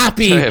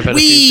 Happy Sorry, I've had a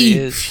few wee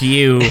beers.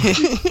 few.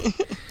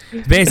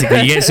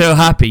 Basically, you get so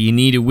happy you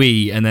need a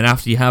wee, and then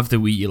after you have the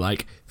wee, you're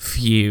like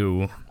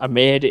phew. I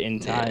made it in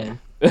time.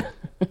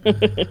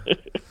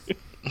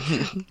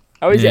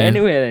 How is it Yeah.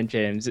 anyway then,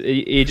 James? Are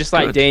you just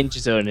like Good. danger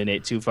zoning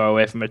it too far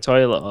away from a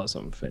toilet or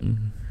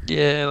something?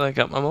 Yeah, like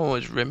I'm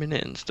always rimming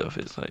it and stuff.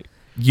 It's like,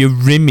 You're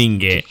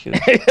rimming it.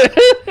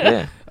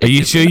 yeah. Are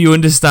you sure you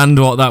understand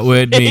what that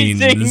word means?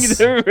 Hitting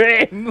the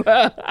rim.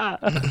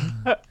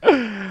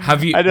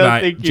 Have you? I don't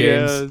right, think he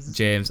James. knows.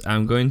 James,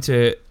 I'm going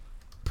to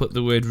put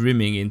the word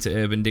rimming into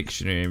Urban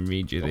Dictionary and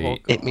read you the.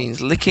 It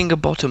means licking a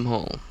bottom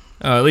hole.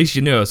 Oh, at least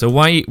you know. So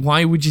why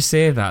would you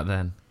say that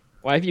then?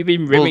 Why have you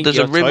been Well, rimming there's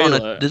your a rim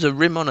toilet? there's a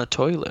rim on a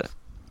toilet.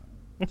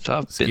 So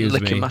I've been Excuse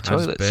licking me. my I just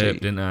toilet burped,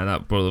 seat didn't I?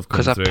 That will have come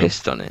because I through.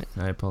 pissed on it.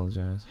 I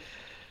apologise.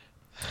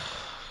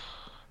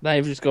 Now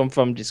you've just gone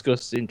from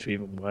disgusting to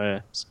even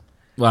worse.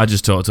 Well, I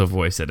just talked over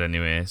what he said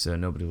anyway, so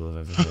nobody will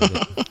have ever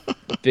heard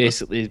it.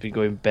 Basically, he's been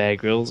going Bear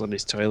Grylls on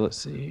his toilet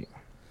seat.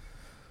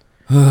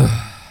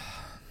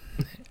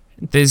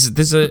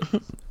 There's a. Do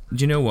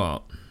you know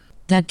what?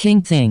 That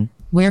King Thing,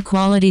 where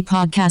quality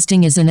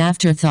podcasting is an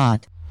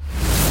afterthought.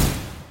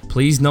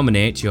 Please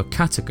nominate your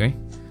category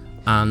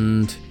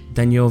and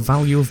then your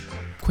value of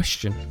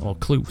question or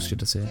clue,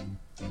 should I say?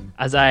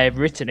 As I have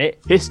written it,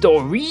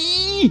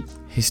 history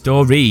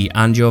History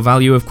and your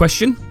value of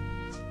question.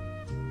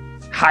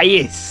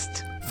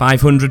 highest.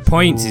 500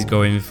 points is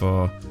going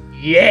for.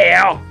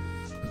 Yeah.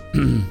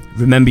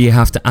 Remember, you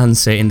have to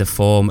answer in the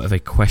form of a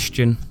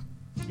question.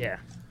 Yeah.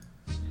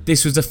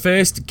 This was the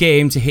first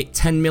game to hit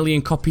 10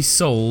 million copies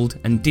sold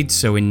and did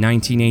so in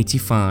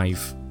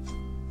 1985.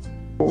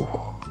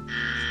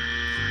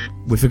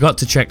 We forgot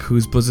to check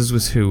whose buzzers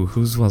was who.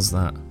 Whose was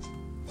that?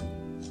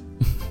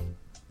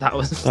 That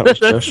was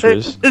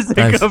Joshua's. That's a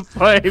Nice. good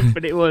point,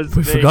 but it was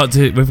We me. forgot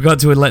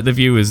to let the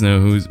viewers know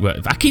who's. Well,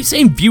 I keep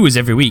saying viewers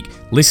every week.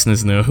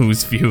 Listeners know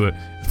who's viewer.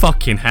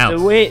 Fucking hell.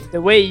 The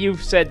way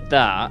you've said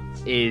that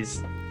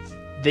is,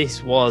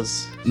 this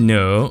was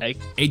No, Like,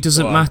 it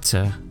doesn't what?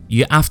 matter.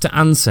 You have to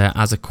answer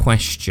as a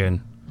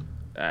question.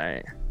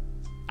 right.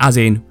 As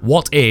in,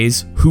 what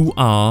is, who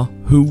are,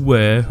 who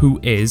were, who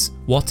is,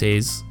 what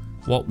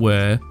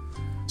were.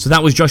 So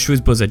that was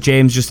Joshua's buzzer.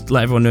 James, just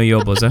let everyone know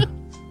your buzzer.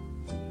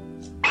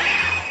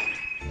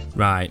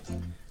 Right.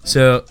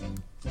 So,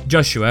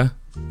 Joshua,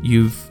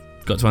 you've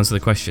got to answer the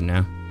question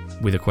now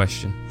with a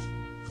question.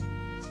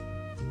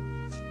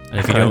 And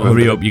if you don't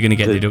hurry up, you're going to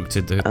get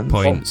deducted the answer.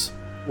 points.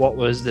 What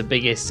was the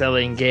biggest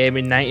selling game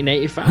in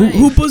 1985?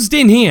 Who buzzed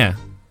in here?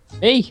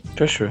 Me.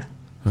 Joshua.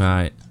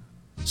 Right.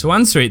 So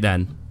answer it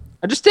then.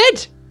 I just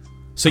did.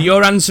 So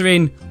you're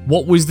answering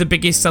what was the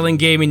biggest selling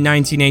game in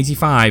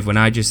 1985 when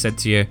I just said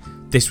to you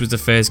this was the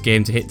first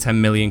game to hit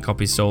 10 million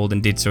copies sold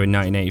and did so in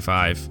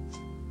 1985.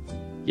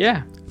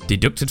 Yeah.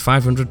 Deducted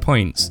 500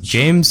 points.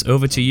 James,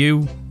 over to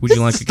you. Would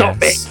you like a Stop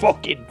guess? make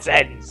fucking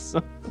sense.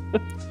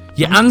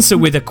 You answer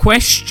with a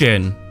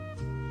question.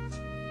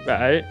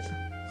 Right.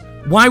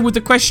 Why would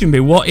the question be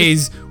what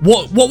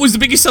was the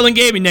biggest selling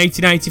game in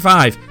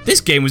 1995? This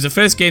game was the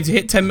first game to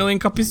hit 10 million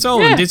copies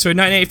sold and did so in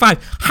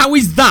 1985. How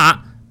is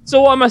that?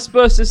 So what am I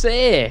supposed to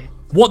say?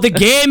 What the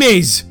game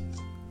is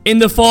in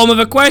the form of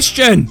a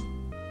question?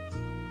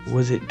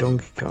 Was it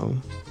Donkey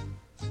Kong?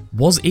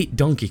 Was it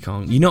Donkey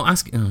Kong? You're not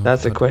asking. Oh,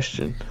 That's a God.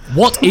 question.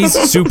 What is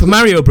Super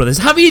Mario Brothers?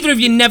 Have either of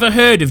you never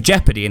heard of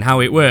Jeopardy and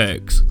how it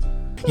works?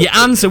 You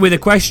answer with a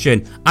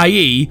question,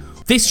 i.e.,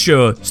 this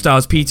show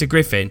stars Peter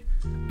Griffin.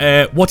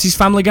 What is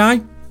Family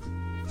Guy?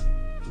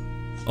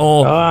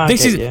 Or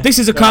this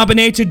is a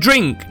carbonated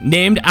drink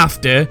named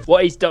after.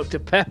 What is Dr.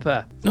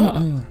 Pepper?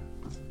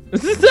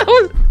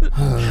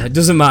 It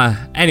doesn't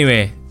matter.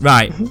 Anyway,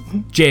 right.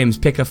 James,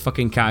 pick a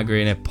fucking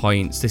category and a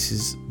points. This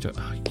is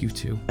you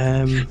two.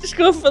 Just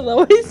go for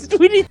lowest.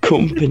 We need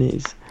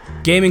companies.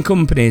 Gaming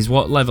companies.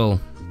 What level?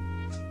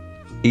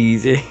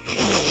 Easy.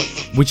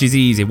 Which is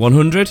easy.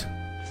 100.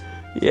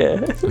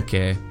 Yeah.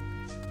 Okay.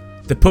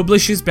 The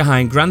publishers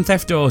behind Grand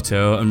Theft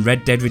Auto and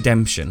Red Dead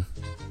Redemption.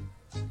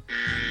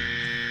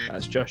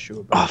 That's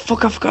Joshua. Oh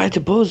fuck! I forgot to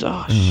buzz.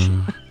 Oh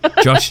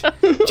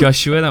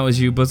Joshua, that was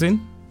you buzzing.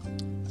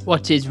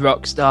 What is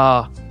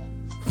Rockstar?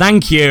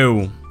 Thank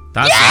you.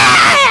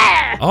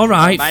 That's all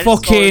right. Minus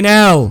Fucking 4.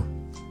 hell.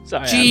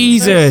 Sorry,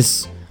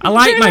 Jesus. I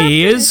like my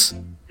ears.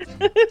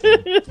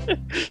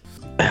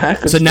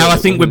 So now I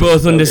think we're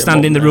both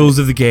understanding the rules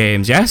of the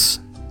games. Yes.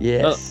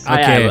 Yes.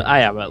 Okay.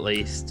 I am at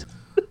least.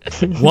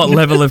 What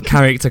level of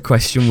character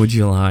question would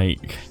you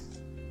like?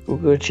 We'll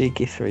go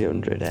cheeky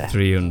 300.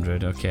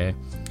 300. Okay.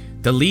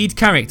 The lead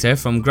character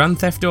from Grand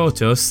Theft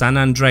Auto San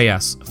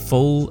Andreas.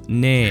 Full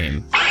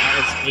name.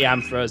 Yeah,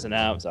 I'm frozen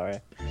out. Sorry.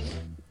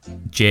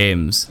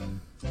 James.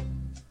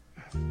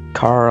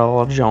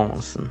 Carl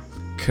Johnson.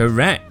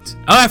 Correct.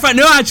 Oh, in fact,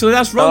 no, actually,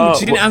 that's wrong.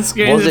 She didn't ask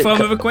it in the form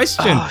of a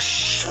question. Oh,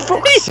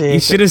 fuck's sake. You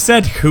should have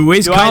said, who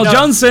is Do I Carl know?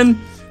 Johnson?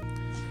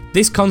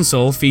 This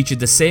console featured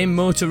the same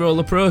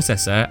Motorola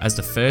processor as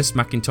the first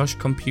Macintosh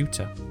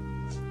computer.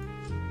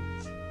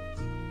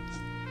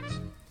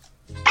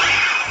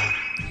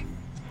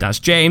 That's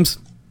James.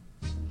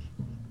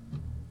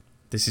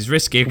 This is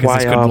risky because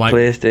this Why could are like.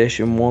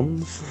 PlayStation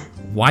 1s?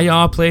 Why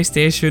are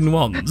PlayStation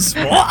 1s?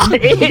 What?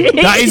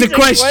 That is a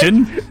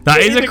question. That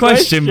is a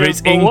question, but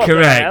it's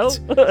incorrect.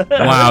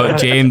 Wow,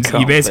 James,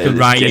 you basically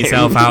writing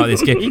yourself out of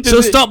this game.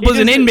 So stop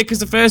buzzing in because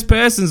the first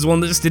person's the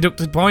one that's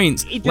deducted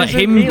points. He Let doesn't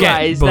him get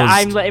realise buzzed. that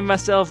I'm letting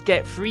myself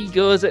get 3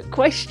 goes at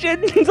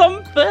questions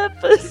on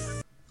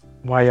purpose.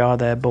 Why are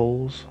there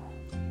bulls?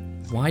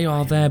 Why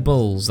are there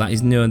bulls? That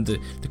is no. The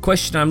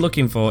question I'm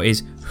looking for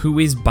is who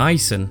is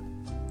Bison?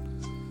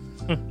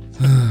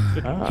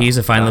 He's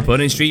a final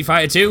opponent in Street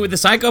Fighter 2 with the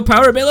Psycho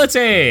Power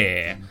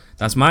ability.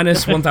 That's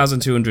minus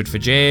 1,200 for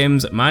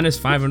James, minus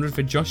 500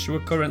 for Joshua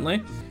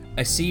currently.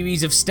 A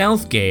series of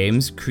stealth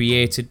games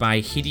created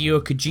by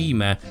Hideo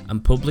Kojima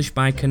and published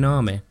by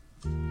Konami.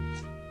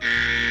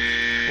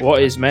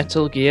 What is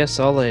Metal Gear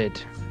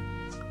Solid?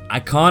 I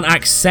can't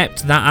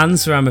accept that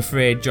answer, I'm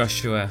afraid,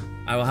 Joshua.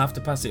 I will have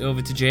to pass it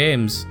over to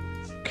James.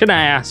 Can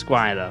I ask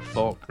why the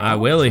fuck? I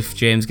will if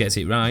James gets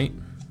it right.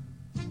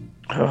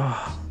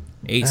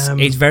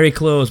 It's very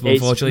close, but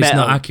unfortunately it's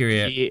not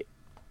accurate.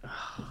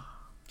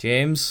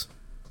 James?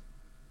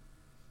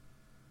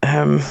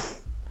 I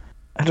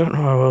don't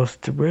know how else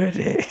to word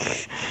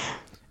it.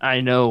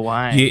 I know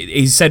why.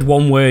 He said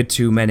one word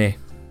too many.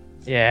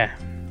 Yeah.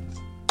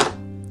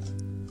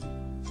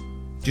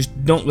 Just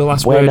knock the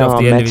last When word off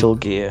are the end Metal of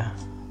Gear?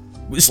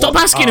 it. Stop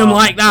asking him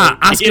like that.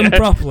 Ask him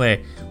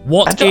properly.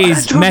 What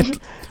is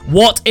Metal?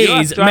 What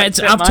is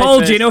Metal? I've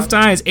told you enough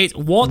times. It's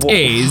what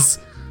is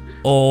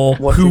or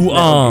What who is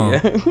are.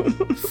 Metal Gear?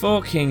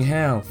 Fucking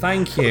hell!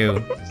 Thank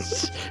you.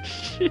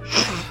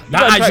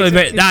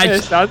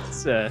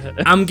 Answer.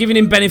 I'm giving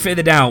him benefit of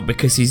the doubt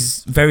because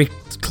he's very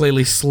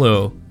clearly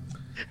slow,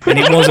 and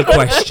it was a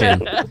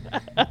question.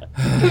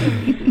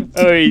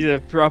 Oh, he's a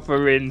proper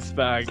rinse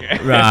bag.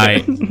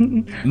 Right.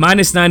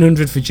 Minus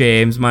 900 for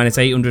James, minus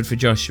 800 for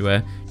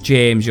Joshua.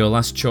 James, your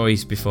last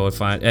choice before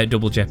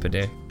Double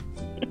Jeopardy.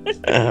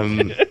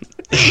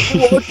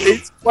 What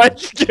is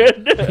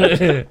question?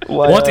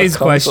 What is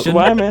question?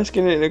 Why am I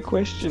asking it in a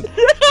question?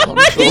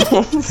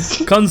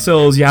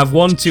 Consoles, you have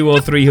 1, 2,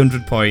 or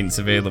 300 points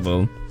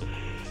available.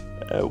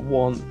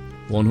 1.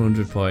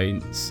 100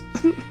 points.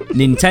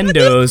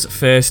 Nintendo's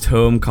first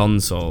home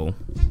console.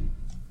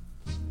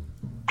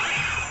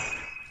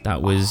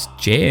 That was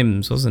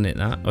James, wasn't it?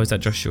 That, or is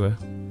that Joshua?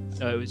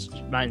 No,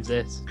 mine's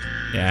this.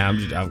 Yeah,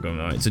 I've gone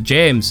right. So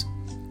James,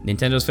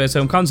 Nintendo's first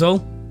home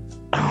console.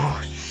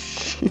 Oh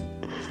shit.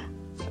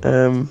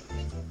 In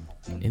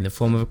the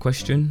form of a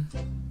question.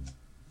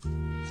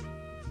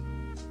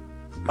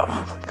 Oh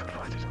my god,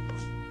 why did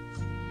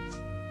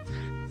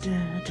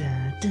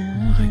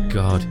Oh my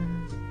god.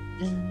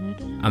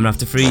 I'm gonna have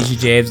to freeze you,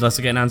 James, unless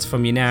I get an answer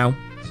from you now.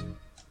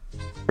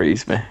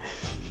 freeze me?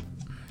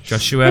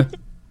 Joshua.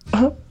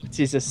 It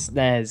is a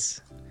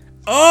SNES.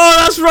 Oh,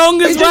 that's wrong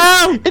as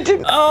well! It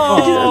didn't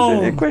Oh!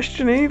 answer the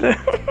question either.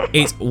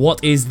 It's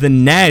what is the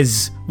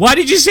NES? Why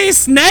did you say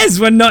SNES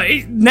when not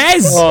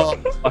NES? Oh,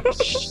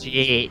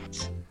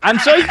 shit. I'm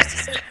sorry,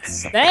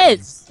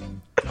 SNES.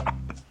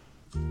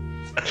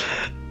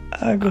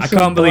 I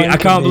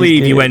can't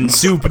believe you went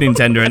Super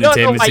Nintendo I don't know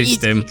Entertainment why he's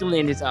System.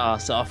 tickling his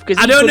arse off. 'Cause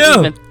I he don't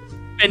couldn't know. even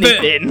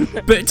Anything.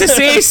 But to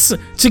say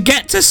to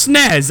get to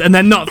SNES and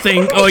then not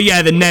think, oh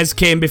yeah, the NES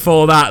came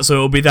before that, so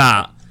it'll be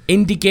that.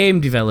 Indie game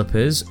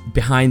developers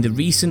behind the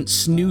recent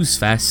snooze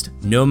fest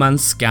No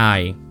Man's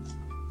Sky.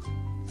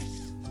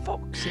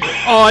 Fuck's sake.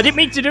 Oh, I didn't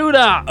mean to do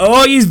that.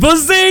 Oh, he's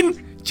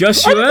buzzing!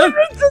 Joshua? I didn't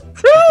mean to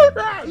do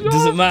that.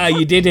 Doesn't matter,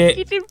 you did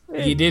it.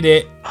 You did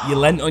it. You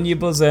leant on your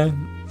buzzer.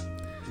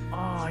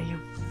 Oh, you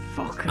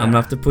fucker. I'm gonna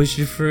have to push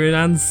you through an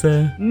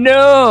answer.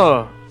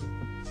 No.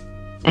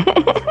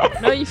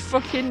 No, you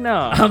fucking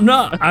not. I'm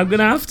not. I'm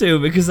gonna have to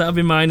because that'll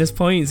be minus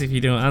points if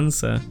you don't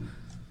answer.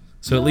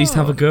 So at least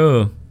have a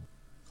go.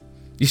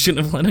 You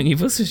shouldn't have leant on your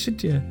buzzer,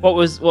 should you? What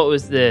was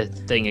the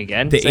thing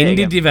again? The Say it indie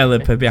again.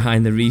 developer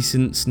behind the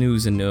recent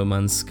snooze and No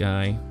Man's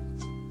Sky.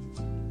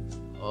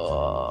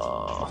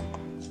 Oh.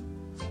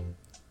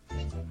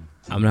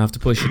 I'm gonna have to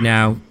push it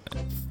now.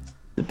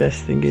 The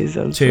best thing is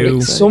I'm Two.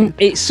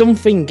 It's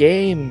something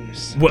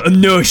games. What?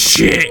 No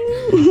shit.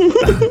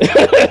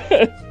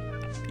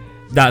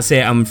 That's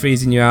it. I'm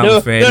freezing you out. I'm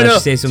afraid.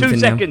 Let's say something 2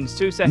 now. seconds.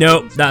 2 seconds.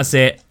 Nope, that's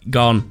it.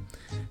 Gone.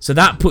 So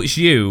that puts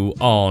you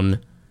on.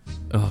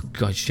 Oh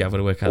god, shit! I've got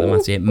to work out the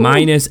maths here.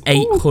 Minus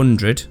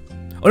 800.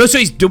 Oh no, so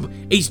it's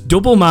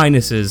double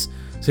minuses.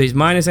 So it's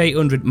minus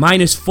 800,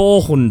 minus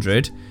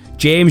 400.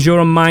 James, you're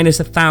on minus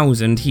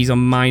 1,000. He's on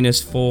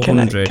minus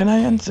 400. Can I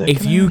answer?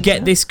 If you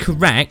get this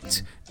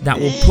correct, that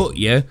will put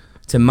you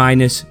to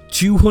minus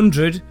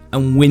 200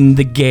 and win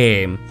the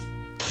game.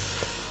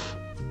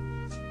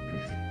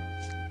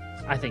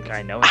 I think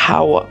I know it.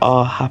 How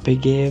are Happy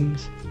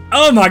Games?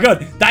 Oh my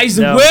god, that is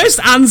the No. worst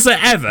answer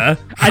ever.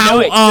 I know How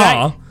it.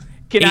 are?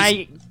 Can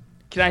It's-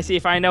 I see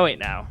if I know it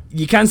now?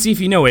 You can see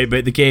if you know it,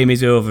 but the game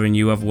is over and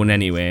you have won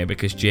anyway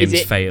because James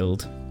it-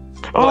 failed.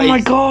 Oh What my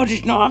is- god,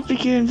 it's not Happy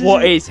Games.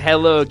 What is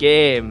Hello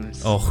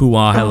Games? Oh, who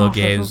are Hello for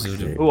Games? fuck's Is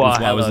sake. what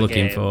Who are I was Hello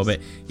looking Games? for, but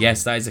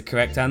yes, that is the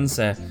correct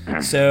answer.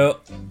 So,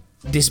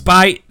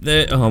 despite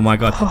the oh my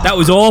god, that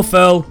was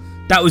awful.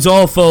 That was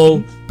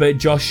awful. But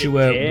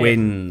Joshua Yeah.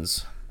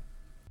 wins.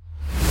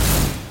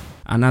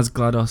 And as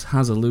GLaDOS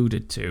has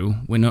alluded to,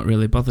 we're not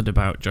really bothered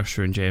about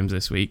Joshua and James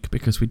this week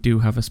because we do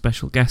have a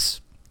special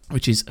guest,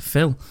 which is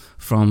Phil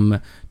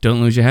from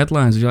Don't Lose Your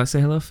Headlines. Would you like to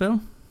say hello,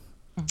 Phil?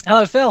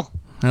 Hello, Phil.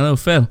 Hello,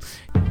 Phil.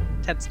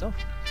 Ted stuff.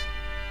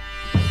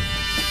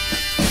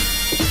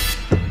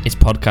 It's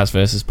podcast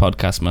versus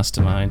podcast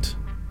mastermind.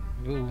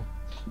 Ooh.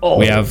 Oh.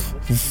 We have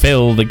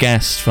Phil, the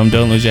guest from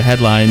Don't Lose Your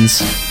Headlines,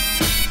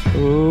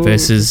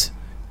 versus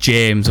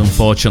James,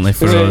 unfortunately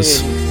for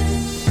us.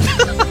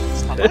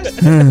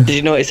 Did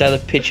you notice how the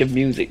pitch of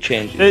music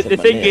changed? The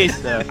thing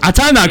is, though, I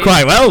timed that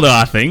quite well, though,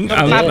 I think.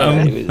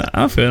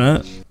 I feel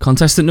that.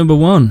 Contestant number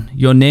 1,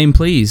 your name,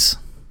 please.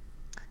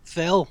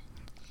 Phil,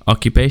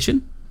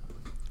 Occupation?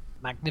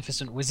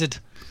 magnificent wizard,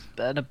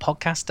 and a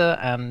podcaster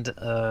and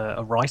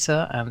a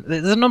writer, and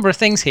there's a number of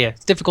things here.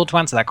 It's difficult to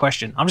answer that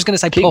question. I'm just going to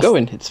say Keep puff.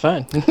 going, it's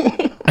fine.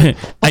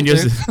 and your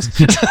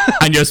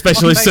and your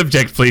specialist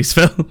subject, please,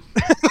 Phil.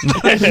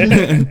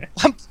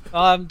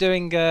 I'm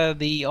doing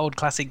the old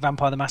classic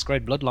Vampire the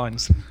Masquerade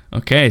Bloodlines.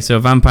 Okay, so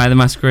Vampire the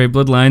Masquerade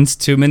Bloodlines,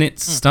 2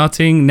 minutes,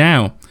 starting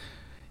now.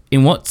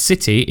 In what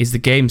city is the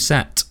game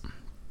set?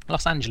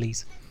 Los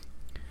Angeles.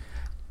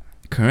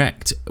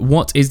 Correct.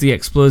 What is the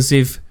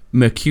explosive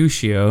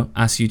Mercutio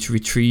asks you to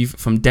retrieve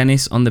from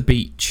Dennis on the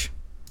beach?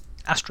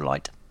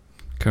 Astrolite.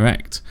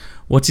 Correct.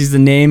 What is the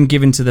name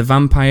given to the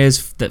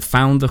vampires that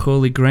found the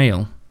Holy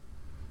Grail?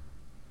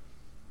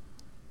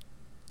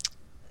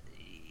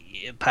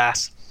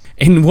 Pass.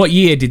 In what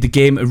year did the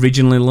game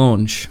originally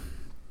launch?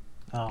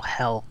 Oh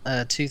hell,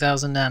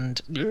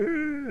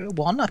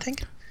 2001, I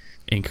think.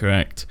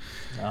 Incorrect.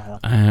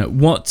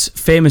 What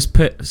famous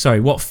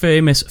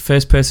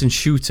first-person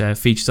shooter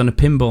features on a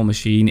pinball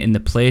machine in the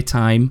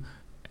playtime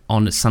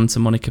on Santa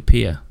Monica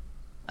Pier?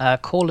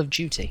 Call of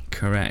Duty.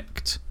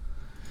 Correct.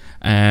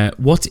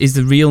 What is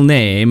the real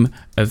name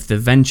of the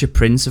Venture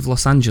Prince of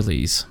Los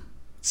Angeles?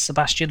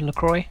 Sebastian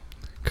Lacroix.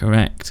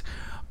 Correct.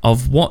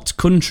 Of what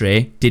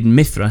country did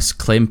Mithras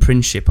claim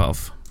princeship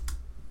of?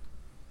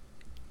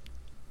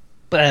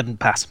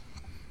 Pass.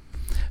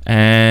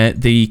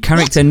 The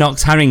character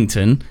Knox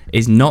Harrington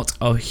is not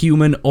a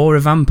human or a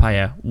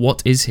vampire.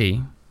 What is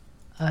he?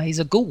 He's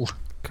a ghoul.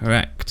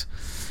 Correct.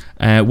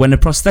 When a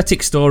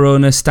prosthetic store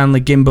owner,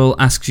 Stanley Gimble,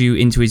 asks you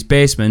into his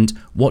basement,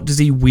 what does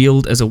he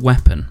wield as a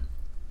weapon?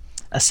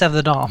 A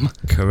severed arm.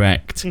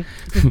 Correct.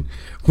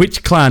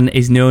 Which clan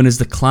is known as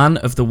the Clan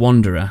of the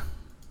Wanderer?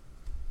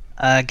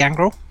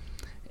 Gangrel.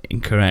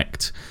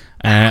 Incorrect.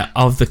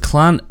 Of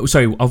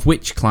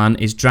which clan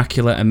is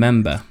Dracula a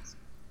member?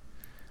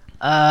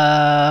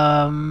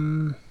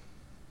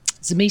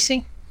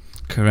 Zamisi.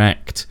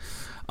 Correct.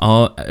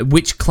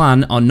 Which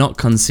clan are not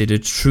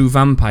considered true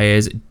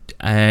vampires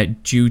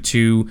due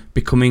to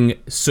becoming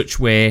such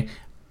way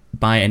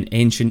by an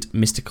ancient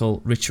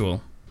mystical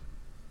ritual?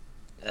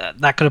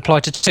 That could apply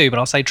to 2, but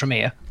I'll say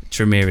Tremere.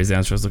 Tremere is the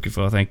answer I was looking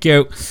for. Thank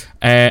you.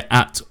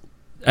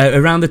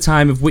 Around the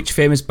time of which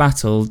famous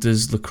battle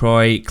does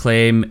LaCroix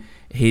claim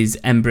his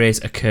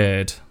embrace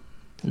occurred?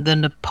 The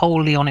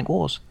Napoleonic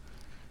Wars.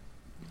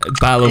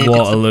 Battle of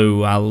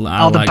Waterloo.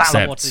 I'll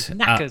accept.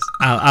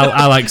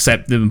 I'll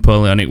accept the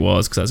Napoleonic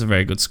Wars because that's a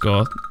very good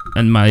score,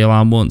 and my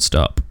alarm won't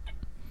stop.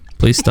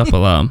 Please stop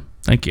alarm.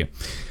 Thank you.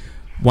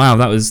 Wow,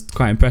 that was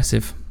quite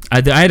impressive.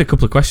 I had a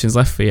couple of questions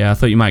left for you. I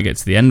thought you might get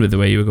to the end with the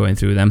way you were going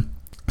through them.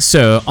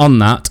 So on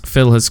that,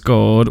 Phil has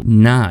scored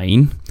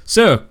 9.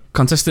 So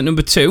contestant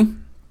number 2,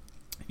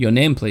 your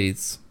name,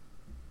 please.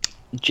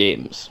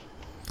 James.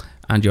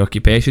 And your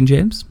occupation,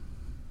 James.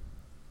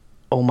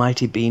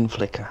 Almighty Bean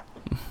Flicker.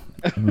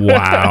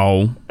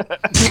 Wow.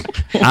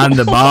 And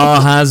the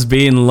bar has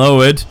been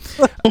lowered.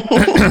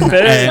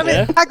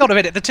 Hang on a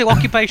minute. The 2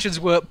 occupations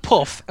were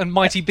Puff and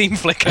Mighty Beam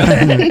Flicker.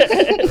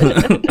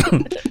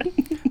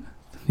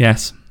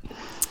 Yes.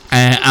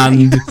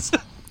 And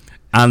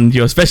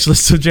your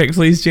specialist subject,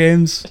 please,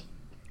 James.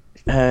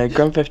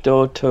 Grand Theft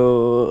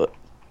Auto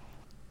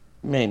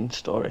main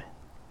story.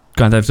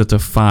 Grand Theft Auto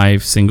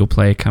 5 single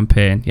player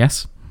campaign,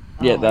 yes?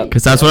 Yeah, that.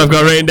 Because that's what I've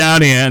got written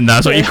down here, and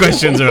that's what your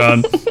questions are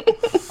on.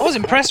 I was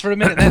impressed for a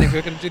minute then if we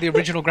were going to do the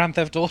original Grand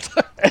Theft Auto.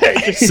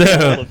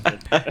 So,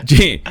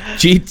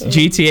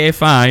 GTA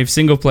 5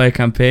 single player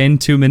campaign,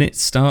 2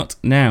 minutes start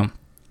now.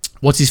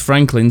 What is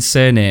Franklin's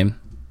surname?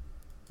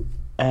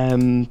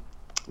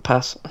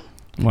 Pass.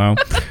 Wow.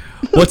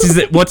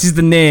 What is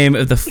the name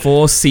of the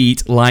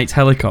 4-seat light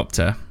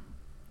helicopter?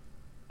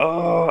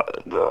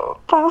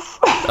 Pass.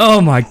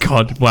 Oh my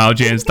god. Wow,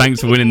 James, thanks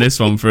for winning this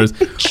one for us.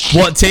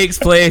 What takes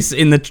place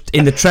in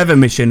the Trevor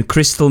mission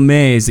Crystal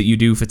Maze that you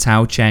do for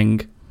Tao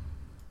Cheng?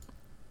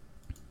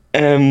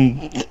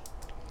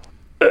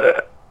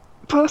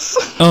 Pass.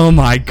 Oh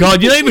my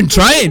god, you're not even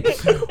trying.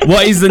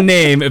 What is the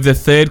name of the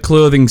 3rd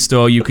clothing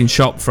store you can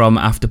shop from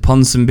after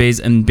Ponsonby's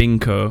and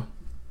Binco?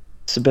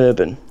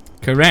 Suburban.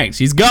 Correct,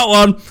 he's got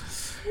one.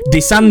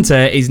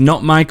 DeSanta is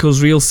not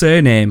Michael's real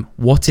surname.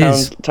 What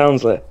is?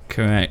 Townsley.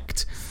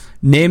 Correct.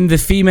 Name the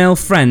female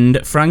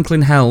friend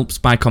Franklin helps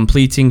by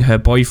completing her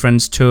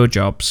boyfriend's tour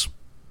jobs.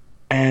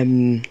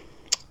 Tanisha?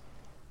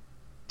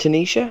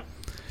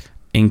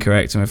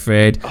 Incorrect, I'm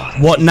afraid.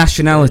 What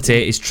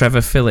nationality is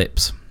Trevor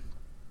Phillips?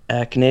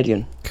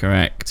 Canadian.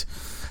 Correct.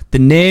 The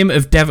name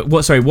of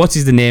what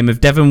is the name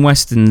of Devon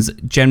Weston's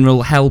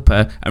general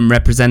helper and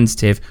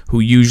representative who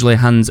usually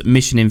hands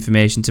mission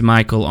information to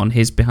Michael on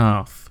his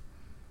behalf?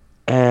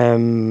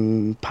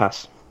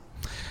 Pass.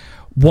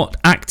 What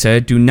actor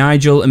do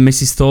Nigel and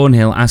Mrs.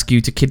 Thornhill ask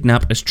you to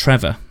kidnap as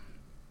Trevor?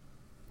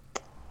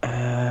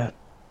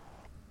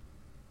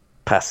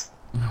 Pass.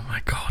 Oh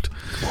my god.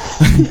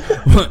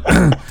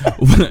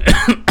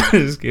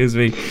 Excuse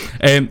me.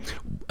 There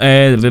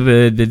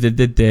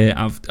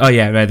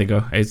they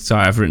go.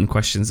 Sorry, I've written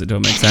questions that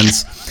don't make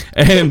sense.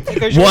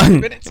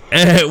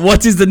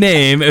 What is the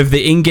name of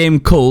the in-game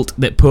cult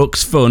that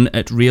pokes fun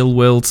at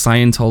real-world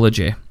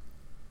Scientology?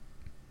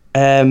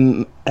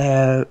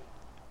 iFinder?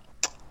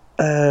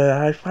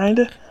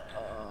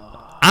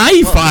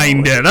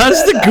 iFinder,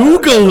 that's the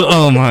Google.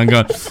 Oh my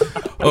god.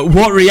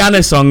 What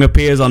Rihanna song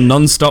appears on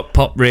non-stop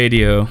pop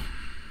radio?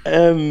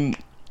 Make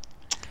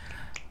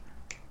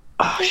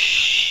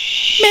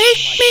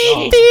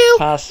me feel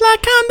Pass.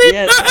 like I'm the.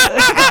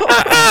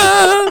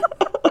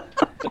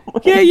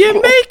 Yeah,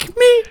 you make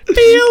me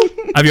feel.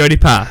 Have you already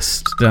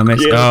passed? Did I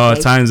miss? Yeah,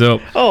 time's up.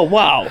 Oh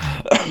wow.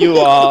 You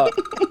are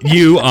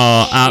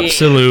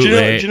absolutely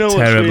do you know what's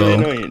terrible. really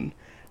annoying?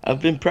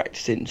 I've been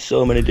practicing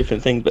so many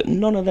different things, but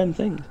none of them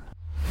things.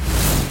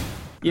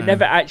 You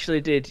never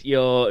actually did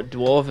your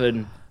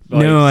dwarven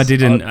voice. No, I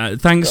didn't.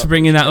 Thanks for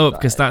bringing that up,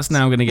 because that's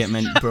now going to get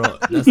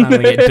That's now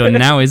going to get done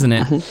now, isn't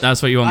it?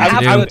 That's what you want me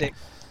to do.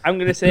 I'm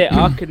going to say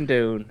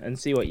Arkendoon and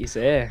see what you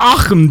say.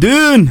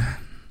 Arkendoon.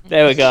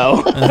 There we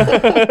go.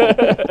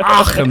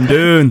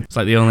 Arkendoon. It's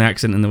like the only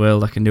accent in the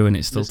world I can do, and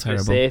it's still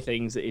terrible. Say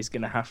things that he's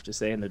going to have to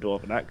say in the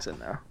dwarven accent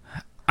now.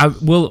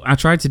 I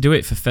tried to do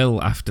it for Phil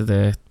after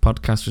the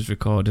podcast was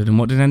recorded, and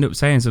what did I end up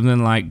saying?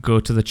 Something like "go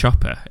to the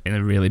chopper" in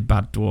a really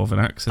bad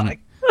dwarven accent.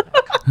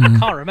 I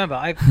can't remember.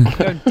 I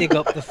go and dig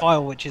up the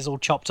file, which is all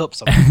chopped up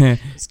somewhere.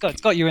 It's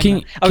got you in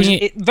there.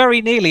 It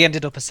very nearly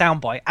ended up a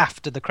soundbite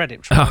after the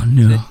credit. Oh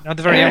no! At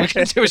the very end,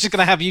 it was just going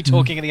to have you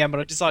talking at the end,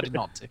 but I decided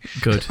not to.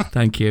 Good,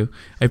 thank you.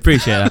 I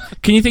appreciate that.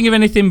 Can you think of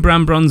anything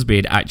Bram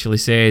Bronsbeard actually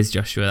says,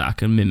 Joshua, that I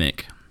can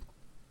mimic?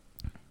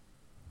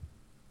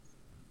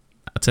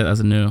 I'll take that as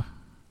a no.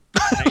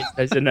 It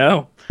says a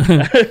no.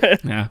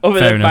 Yeah, Other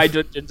fair than my enough.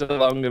 dungeons are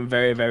long and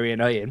very, very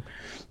annoying.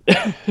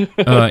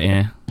 Oh,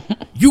 yeah.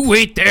 You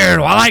wait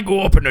there while I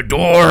go open the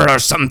door or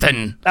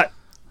something.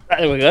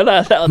 There we go.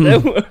 That'll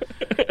do.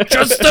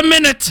 Just a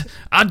minute.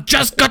 I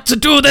just got to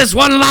do this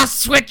one last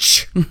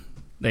switch.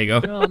 There you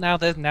go. Well, now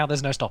there's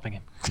no stopping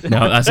him.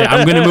 No, that's it.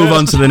 I'm going to move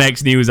on to the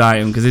next news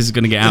item because this is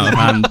going to get out of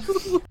hand.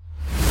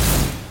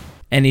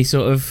 Any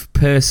sort of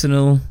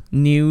personal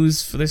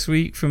news for this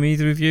week from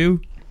either of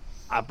you?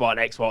 I bought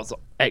an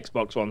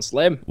Xbox One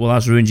Slim. Well,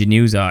 that's ruined your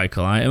news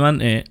article item,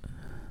 hasn't it?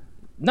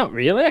 Not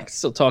really. I can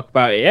still talk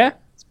about it, yeah?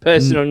 It's a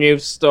personal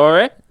news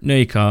story. No,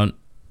 you can't.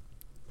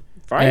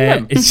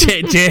 Fine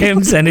then.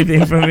 James,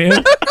 anything from you?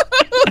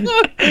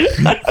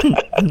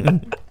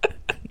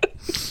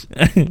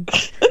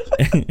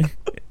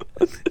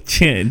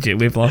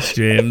 We've lost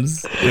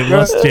James. We've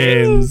lost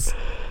James.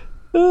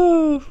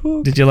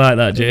 Did you like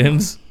that,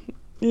 James?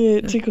 Yeah,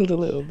 it tickled a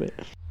little bit.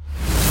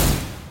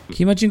 Can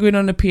you imagine going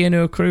on a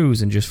P&O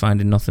cruise and just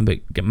finding nothing but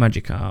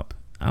Magikarp?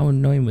 How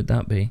annoying would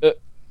that be?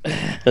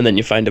 And then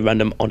you find a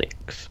random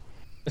Onyx.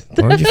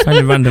 Why would you find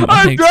a random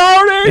I'm Onyx?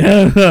 drowning!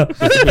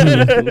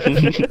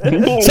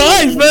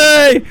 Save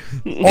me!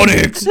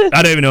 Onyx!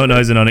 I don't even know what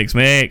noise an Onyx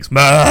makes.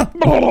 Well,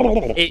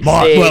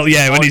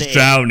 yeah, when he's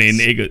drowning,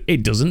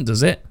 it doesn't,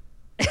 does it?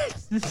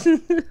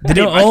 They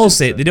don't all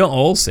say the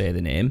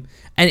name,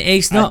 and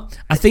it's not.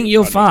 I think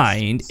you'll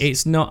find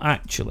it's not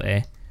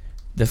actually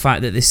the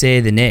fact that they say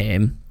the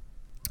name.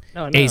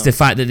 No. It's the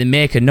fact that they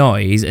make a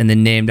noise and they're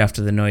named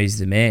after the noise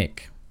they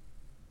make.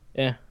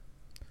 Yeah.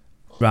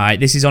 Right,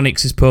 this is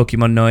Onyx's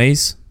Pokemon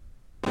noise.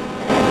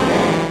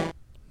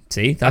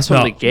 See, that's from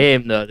not the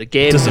game, though. The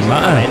game doesn't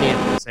matter. Any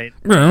of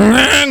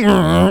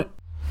them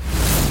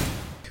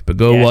But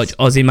go watch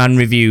Aussie Man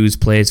Reviews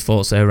plays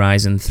Forza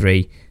Horizon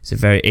 3. It's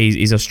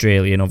he's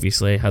Australian,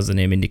 obviously, as the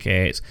name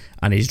indicates,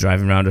 and he's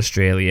driving around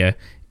Australia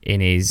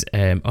in his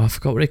I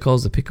forgot what he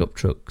calls the pickup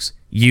trucks.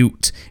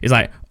 Ute. He's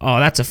like, oh,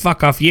 that's a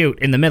fuck off ute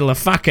in the middle of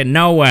fucking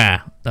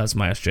nowhere. That's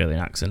my Australian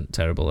accent,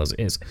 terrible as it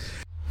is.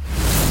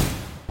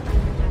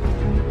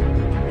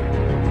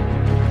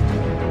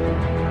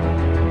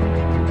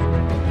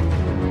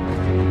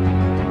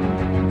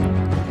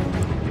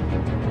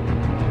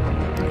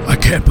 I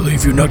can't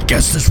believe you not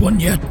guessed this one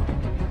yet.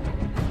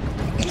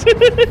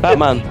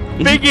 Batman.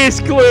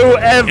 Biggest clue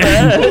ever.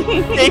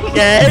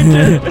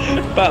 Dickhead.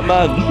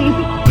 Batman.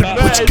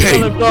 But which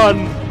game?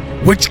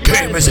 Which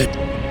game is it?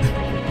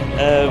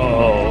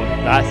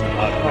 That's a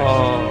hard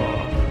question.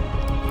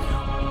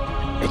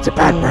 It's a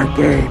Batman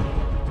game.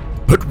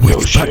 But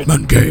which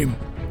Batman game?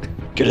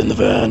 Get in the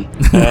van.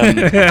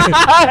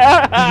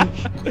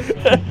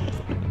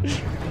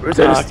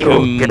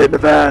 Arkham. Get in the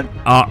van.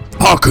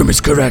 Arkham is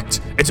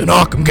correct. It's an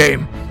Arkham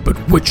game. But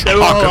which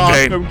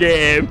Arkham game?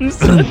 Games.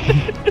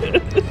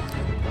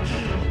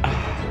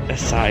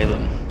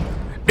 Asylum.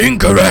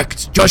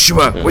 Incorrect.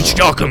 Joshua, which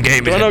Arkham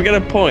game Do is I it? not get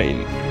a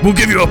point? We'll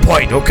give you a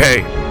point, okay?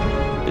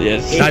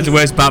 Yes. That's the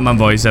worst Batman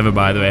voice ever,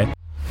 by the way.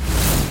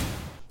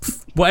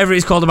 Whatever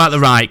it's called about the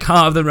Reich,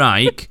 Heart of the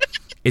Reich,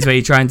 is where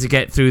you're trying to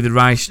get through the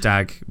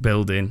Reichstag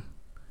building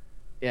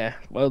Yeah,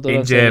 well done.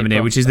 in Germany,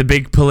 which is the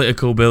big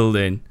political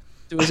building.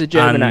 It was a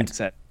German And-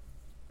 accent.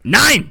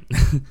 9!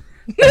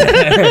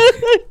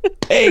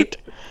 8.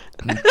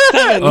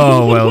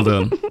 Oh, well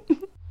done.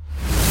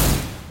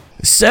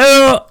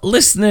 So,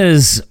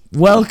 listeners,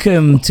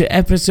 welcome to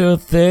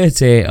episode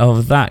 30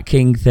 of That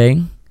King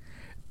Thing.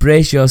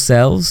 Brace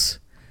yourselves.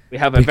 We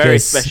have a very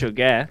because- special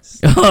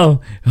guest.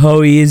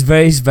 Oh, he is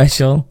very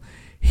special.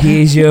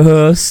 He is your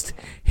host.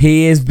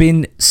 He has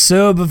been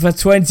sober for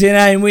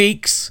 29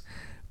 weeks,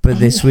 but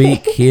this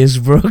week he has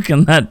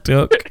broken that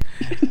duck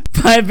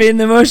by being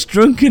the most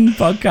drunken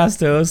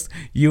podcast host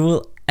you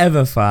will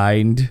ever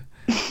find.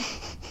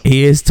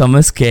 He is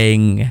Thomas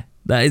King.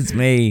 That is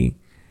me.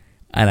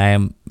 And I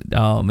am,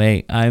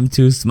 mate, I am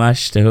too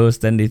smashed to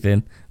host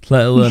anything,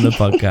 let alone a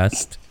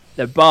podcast.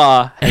 The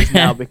bar has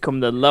now become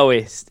the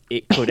lowest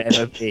it could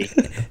ever be.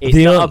 It's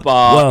The not o- a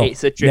bar, well,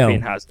 it's a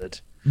tripping no.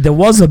 hazard. There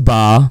was a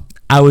bar.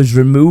 I was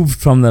removed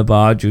from the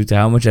bar due to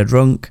how much I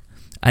drunk,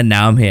 and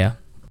now I'm here.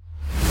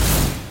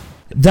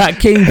 That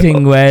King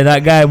thing where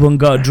that guy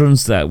got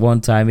drunks that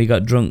one time. He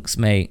got drunks,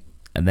 mate,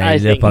 and then I he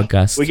did a think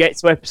podcast. we get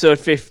to episode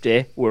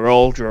 50, we're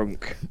all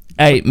drunk.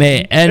 Hey,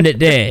 mate, end of the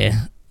day.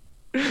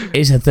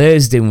 It's a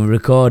Thursday and we're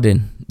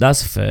recording.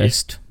 That's a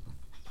first.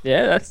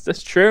 Yeah,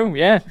 that's true,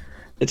 yeah.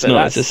 It's But not,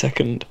 that's- it's a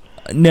second.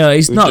 No,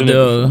 it's We've not done it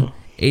though. before.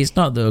 It's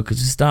not though, because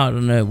we started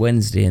on a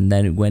Wednesday and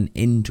then it went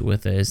into a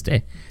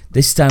Thursday.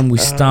 This time we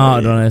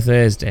started on a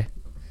Thursday.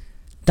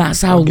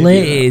 That's how I'll give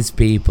late you it that. is,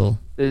 people.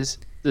 There's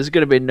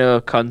going to be no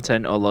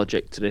content or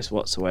logic to this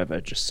whatsoever,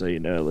 just so you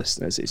know,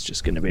 listeners. It's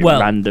just going to be Well-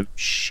 random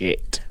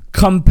shit.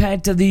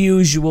 Compared to the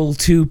usual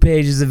 2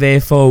 pages of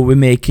A4 we're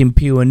making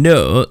pure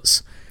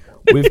notes,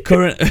 we've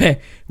currently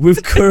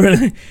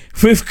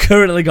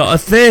got a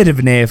third of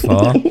an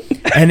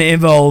A4, and it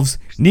involves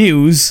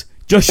news,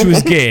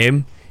 Joshua's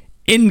game,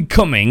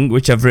 incoming,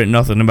 which I've written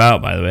nothing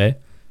about, by the way,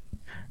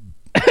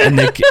 and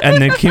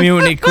the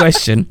community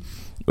question,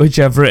 which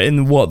I've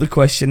written what the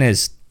question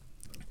is.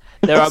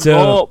 There are So-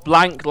 more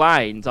blank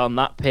lines on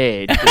that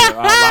page than there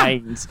are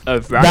lines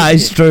of writing. That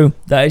is true.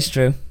 That is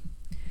true.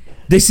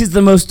 This is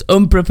the most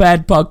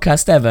unprepared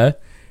podcast ever.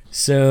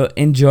 So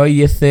enjoy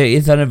your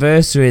 30th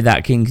anniversary of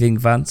That King Thing,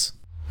 fans.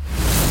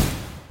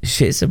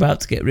 Shit's about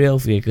to get real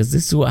for you because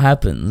this is what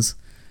happens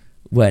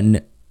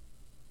when.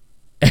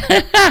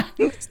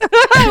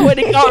 When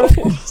it got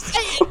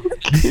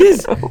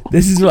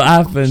This is what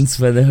happens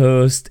when the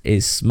host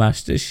is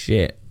smashed as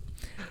shit.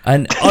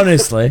 And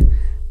honestly,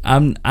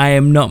 I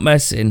am not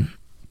messing.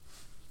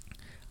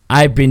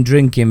 I've been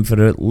drinking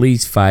for at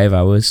least 5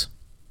 hours.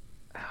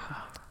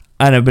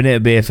 And I've been at a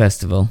beer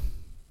festival.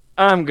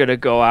 I'm gonna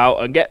go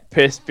out and get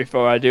pissed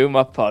before I do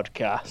my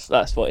podcast.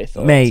 That's what he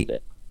thought.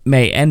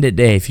 Mate, end of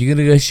day. If you're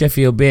going to go to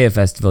Sheffield Beer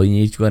Festival, you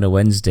need to go on a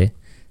Wednesday.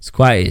 It's the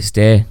quietest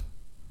day.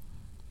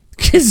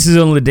 Because there's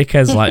only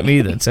dickheads like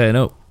me that turn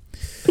up.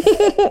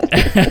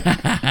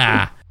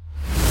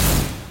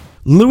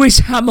 Lewis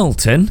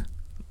Hamilton,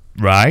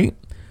 right?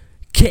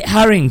 Kit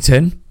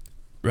Harington,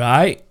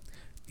 right?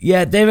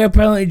 Yeah, they've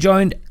apparently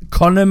joined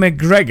Conor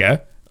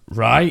McGregor,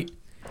 right?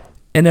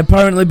 And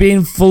apparently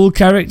being full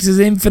characters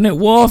in Infinite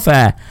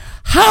Warfare.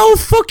 How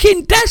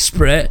fucking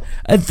desperate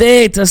are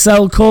they to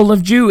sell Call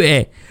of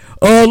Duty?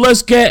 Oh,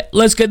 let's get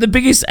the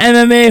biggest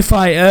MMA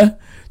fighter,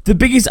 the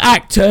biggest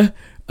actor,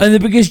 and the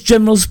biggest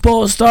general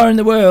sports star in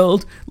the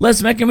world.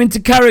 Let's make him into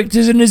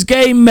characters in his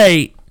game,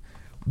 mate.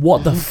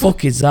 What the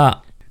fuck is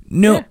that?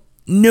 No,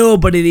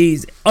 nobody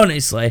these.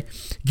 Honestly,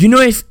 you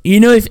know if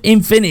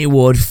Infinity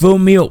Ward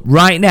phone me up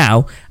right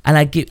now, and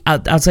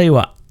I'll tell you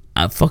what,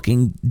 I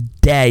fucking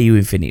dare you,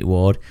 Infinity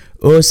Ward.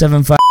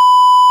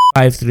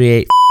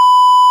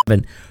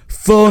 0755387.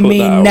 Phone me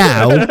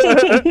now.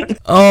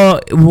 Oh,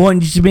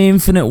 want you to be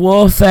Infinite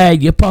Warfare.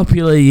 You're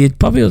popular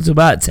to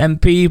about 10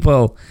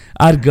 people.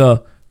 I'd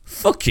go,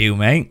 fuck you,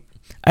 mate.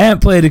 I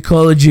haven't played a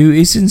Call of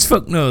Duty since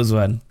fuck knows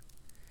when.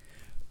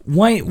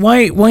 Why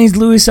is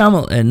Lewis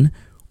Hamilton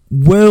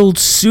world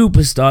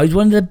superstar? He's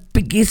one of the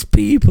biggest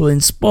people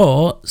in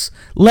sports,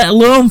 let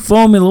alone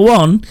Formula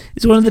 1.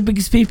 He's one of the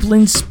biggest people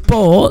in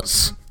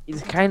sports.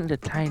 He's kind of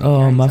tiny.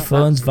 Oh, my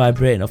phone's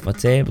vibrating off my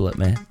table at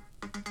me.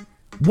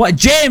 What,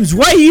 James?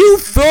 Why are you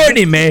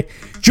phoning me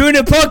during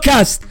a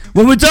podcast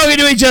when we're talking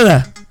to each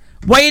other?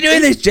 Why are you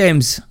doing this,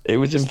 James? It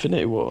was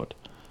Infinity Ward.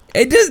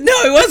 No,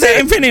 it wasn't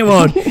Infinity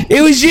Ward.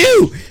 It was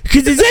you,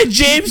 because it said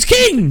James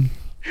King.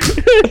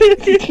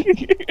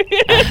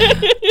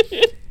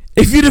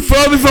 If you'd have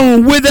phoned me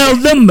from a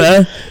withheld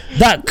number,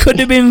 that could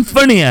have been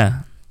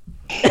funnier.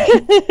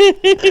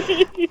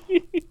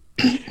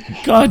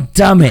 God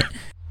damn it.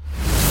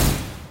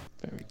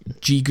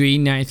 G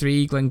Green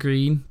 93, Glenn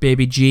Green,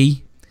 Baby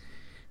G,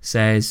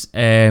 says,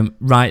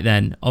 right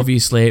then,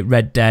 obviously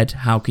Red Dead,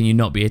 how can you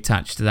not be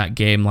attached to that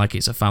game like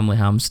it's a family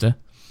hamster?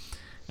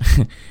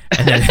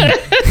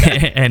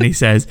 and he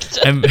says,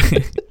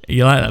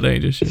 you like that,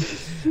 don't you, Joshua?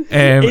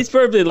 It's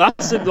probably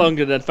lasted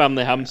longer than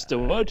Family Hamster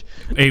would.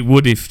 It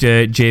would if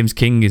James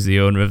King is the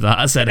owner of that.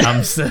 I said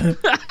hamster.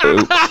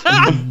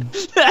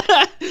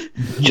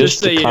 Just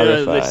so to you know,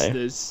 clarify.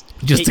 listeners,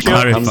 Just to he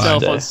choked clarify.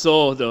 himself on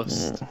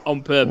sawdust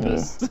on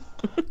purpose.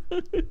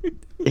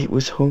 It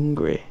was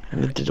hungry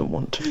and I didn't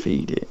want to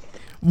feed it.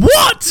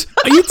 What?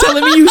 Are you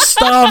telling me you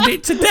starved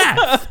it to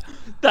death?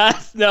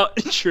 That's not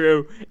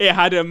true. It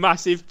had a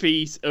massive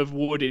piece of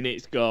wood in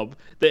its gob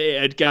that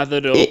it had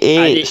gathered up. It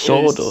and ate it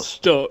sawdust. Was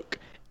stuck.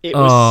 It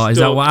Oh, was is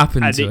that stuck what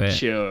happened and to it?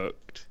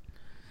 Choked.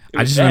 It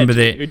I was just dead. remember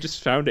that. We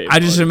just found it. I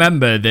just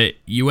remember that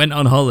you went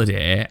on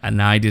holiday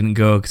and I didn't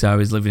go because I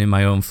was living in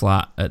my own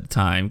flat at the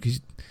time because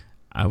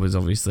I was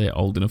obviously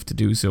old enough to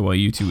do so while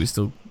you two were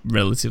still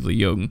relatively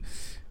young.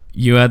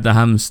 You had the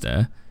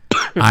hamster.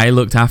 I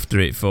looked after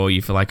it for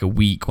you for like a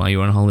week while you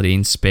were on holiday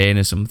in Spain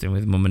or something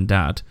with mum and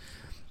dad.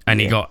 And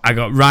I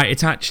got right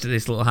attached to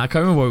this little. I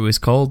can't remember what it was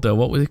called though.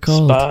 What was it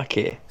called?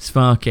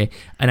 Sparky.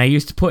 And I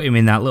used to put him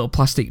in that little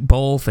plastic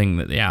ball thing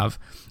that they have,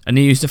 and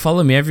he used to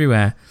follow me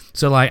everywhere.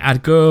 So like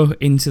I'd go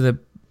into the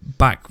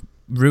back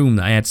room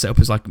that I had set up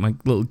as like my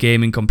little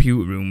gaming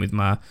computer room with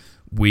my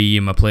Wii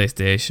and my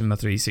PlayStation, my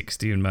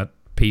 360 and my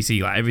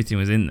PC. Like everything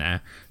was in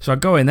there. So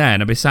I'd go in there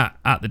and I'd be sat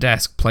at the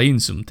desk playing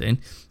something,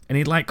 and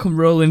he'd like come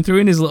rolling through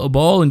in his little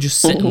ball and just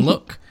sit and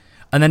look.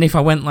 And then if I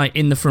went like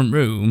in the front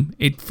room,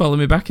 he'd follow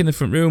me back in the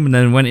front room, and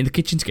then went in the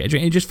kitchen to get a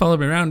drink. He'd just follow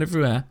me around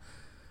everywhere.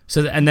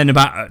 So and then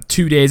about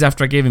 2 days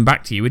after I gave him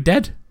back to you, we're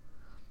dead.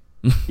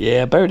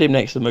 Yeah, I buried him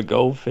next to my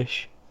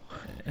goldfish.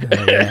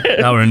 Yeah,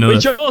 that were another.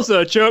 Which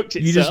also choked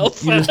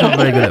itself. You're just not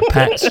very good at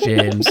pets,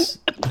 James.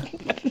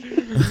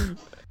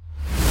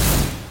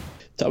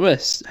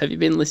 Thomas, have you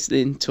been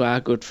listening to our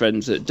good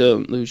friends at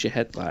Don't Lose Your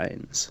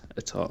Headlines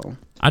at all?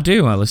 I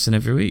do. I listen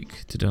every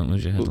week to Don't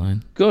Lose Your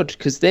Headline. Good,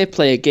 because they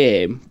play a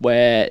game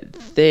where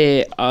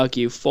they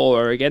argue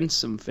for or against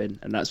something,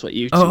 and that's what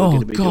you two are going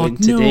to be doing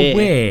today. No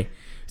way.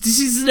 This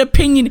is an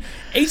opinion.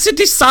 It's a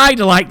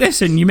decider like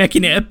this, and you're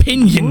making it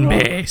opinion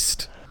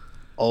based.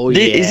 Oh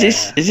yeah.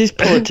 Is this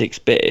politics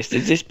based?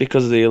 Is this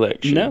because of the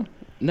election?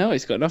 No,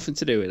 it's got nothing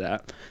to do with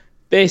that.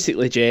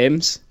 basically,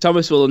 James,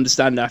 Thomas will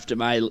understand after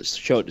my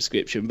short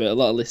description, but a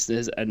lot of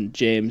listeners and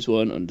James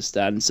won't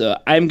understand. So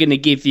I'm going to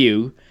give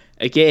you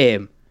a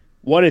game.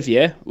 One of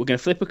you, we're going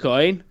to flip a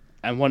coin,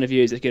 and one of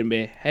you is going to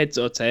be heads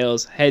or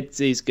tails. Heads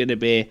is going to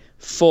be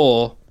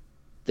for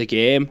the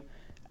game,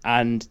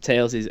 and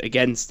tails is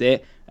against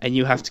it, and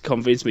you have to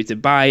convince me to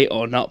buy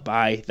or not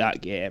buy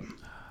that game.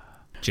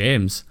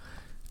 James,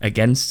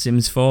 against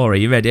Sims 4, are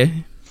you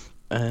ready?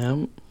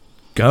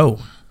 Go.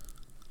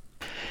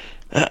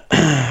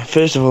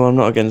 First of all, I'm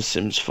not against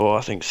Sims 4.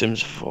 I think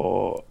Sims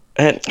 4...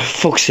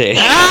 fuck's sake.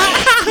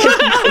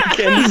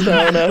 Against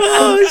Anna.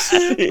 Oh,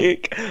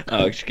 shit.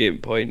 Oh, just getting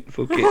point.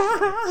 Fuck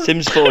it.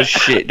 Sims 4 is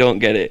shit, don't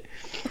get it.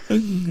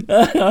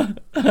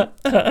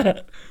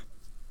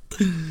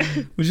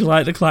 Would you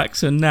like the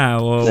klaxon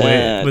now, or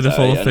wait with a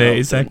full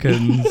 30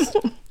 seconds?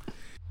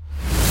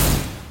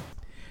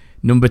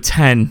 Number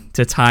 10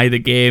 to tie the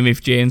game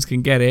if James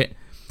can get it.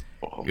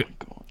 Oh my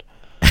god.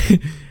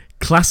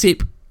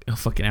 Classic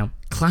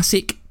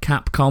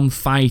Capcom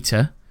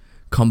fighter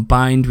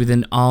combined with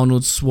an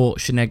Arnold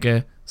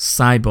Schwarzenegger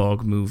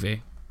cyborg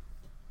movie.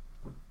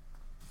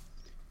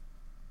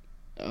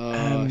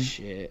 Oh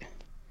shit.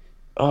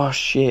 Oh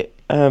shit.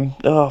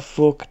 Oh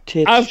fuck.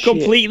 I've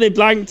completely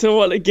blanked on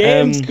what the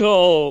game's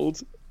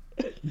called.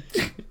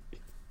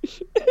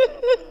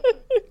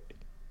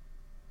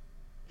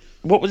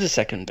 What was the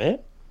second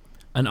bit?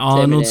 An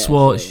Arnold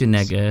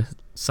Schwarzenegger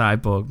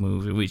cyborg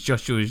movie, which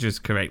Joshua has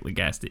just correctly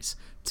guessed. It's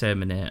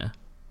Terminator.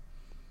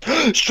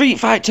 Street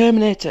Fight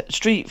Terminator.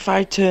 Street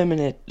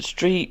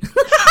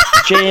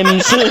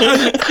James. Street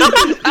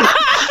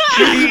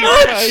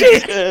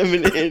Fight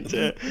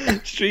Terminator.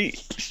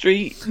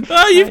 Street.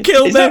 Oh, you've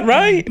killed Is me. that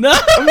right? No. Am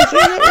I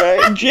saying that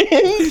right?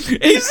 James.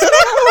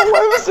 Why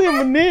am I saying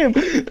my name?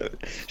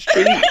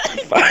 Street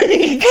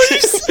Fight.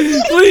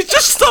 Please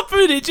just stop a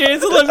minute,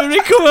 James, and let me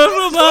recover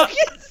from that.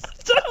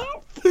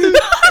 Stop.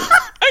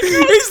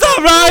 Is that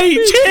right,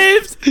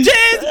 James?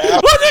 James,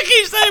 why do you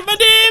keep saying my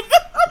name?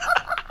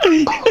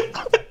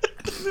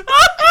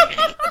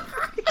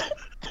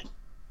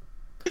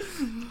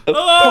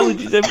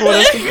 Apologies, everyone.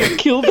 I think I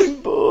killed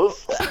them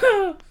both.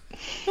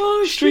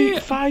 Oh,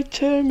 Street Fight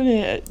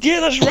Terminator. Yeah,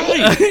 that's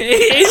right.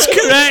 It is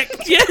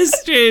correct.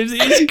 Yes, James,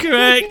 it is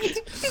correct.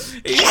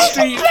 It's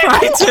Street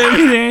Fight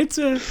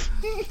Terminator.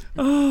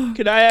 Oh,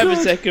 can I have a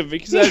second,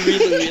 because I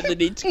really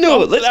need to. No,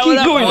 let's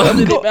keep going.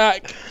 Holding it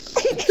back.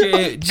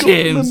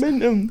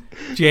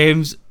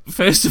 James.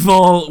 First of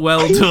all,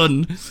 well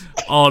done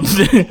on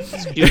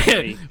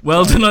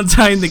well done on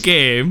tying the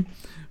game.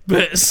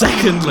 But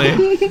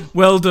secondly,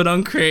 well done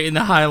on creating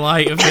the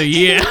highlight of the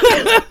year.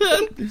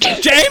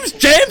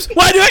 James,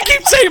 why do I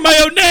keep saying my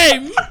own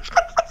name?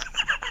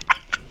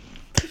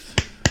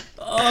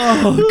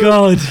 Oh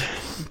God.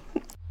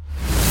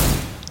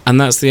 And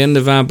that's the end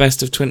of our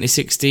Best of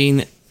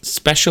 2016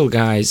 special,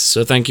 guys.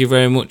 So thank you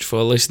very much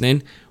for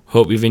listening.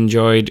 Hope you've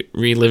enjoyed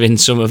reliving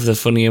some of the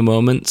funnier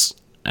moments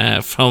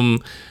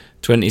from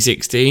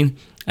 2016.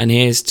 And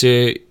here's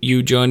to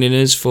you joining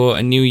us for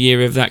a new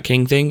year of That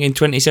King Thing in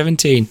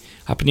 2017.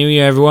 Happy New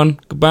Year, everyone.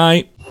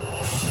 Goodbye.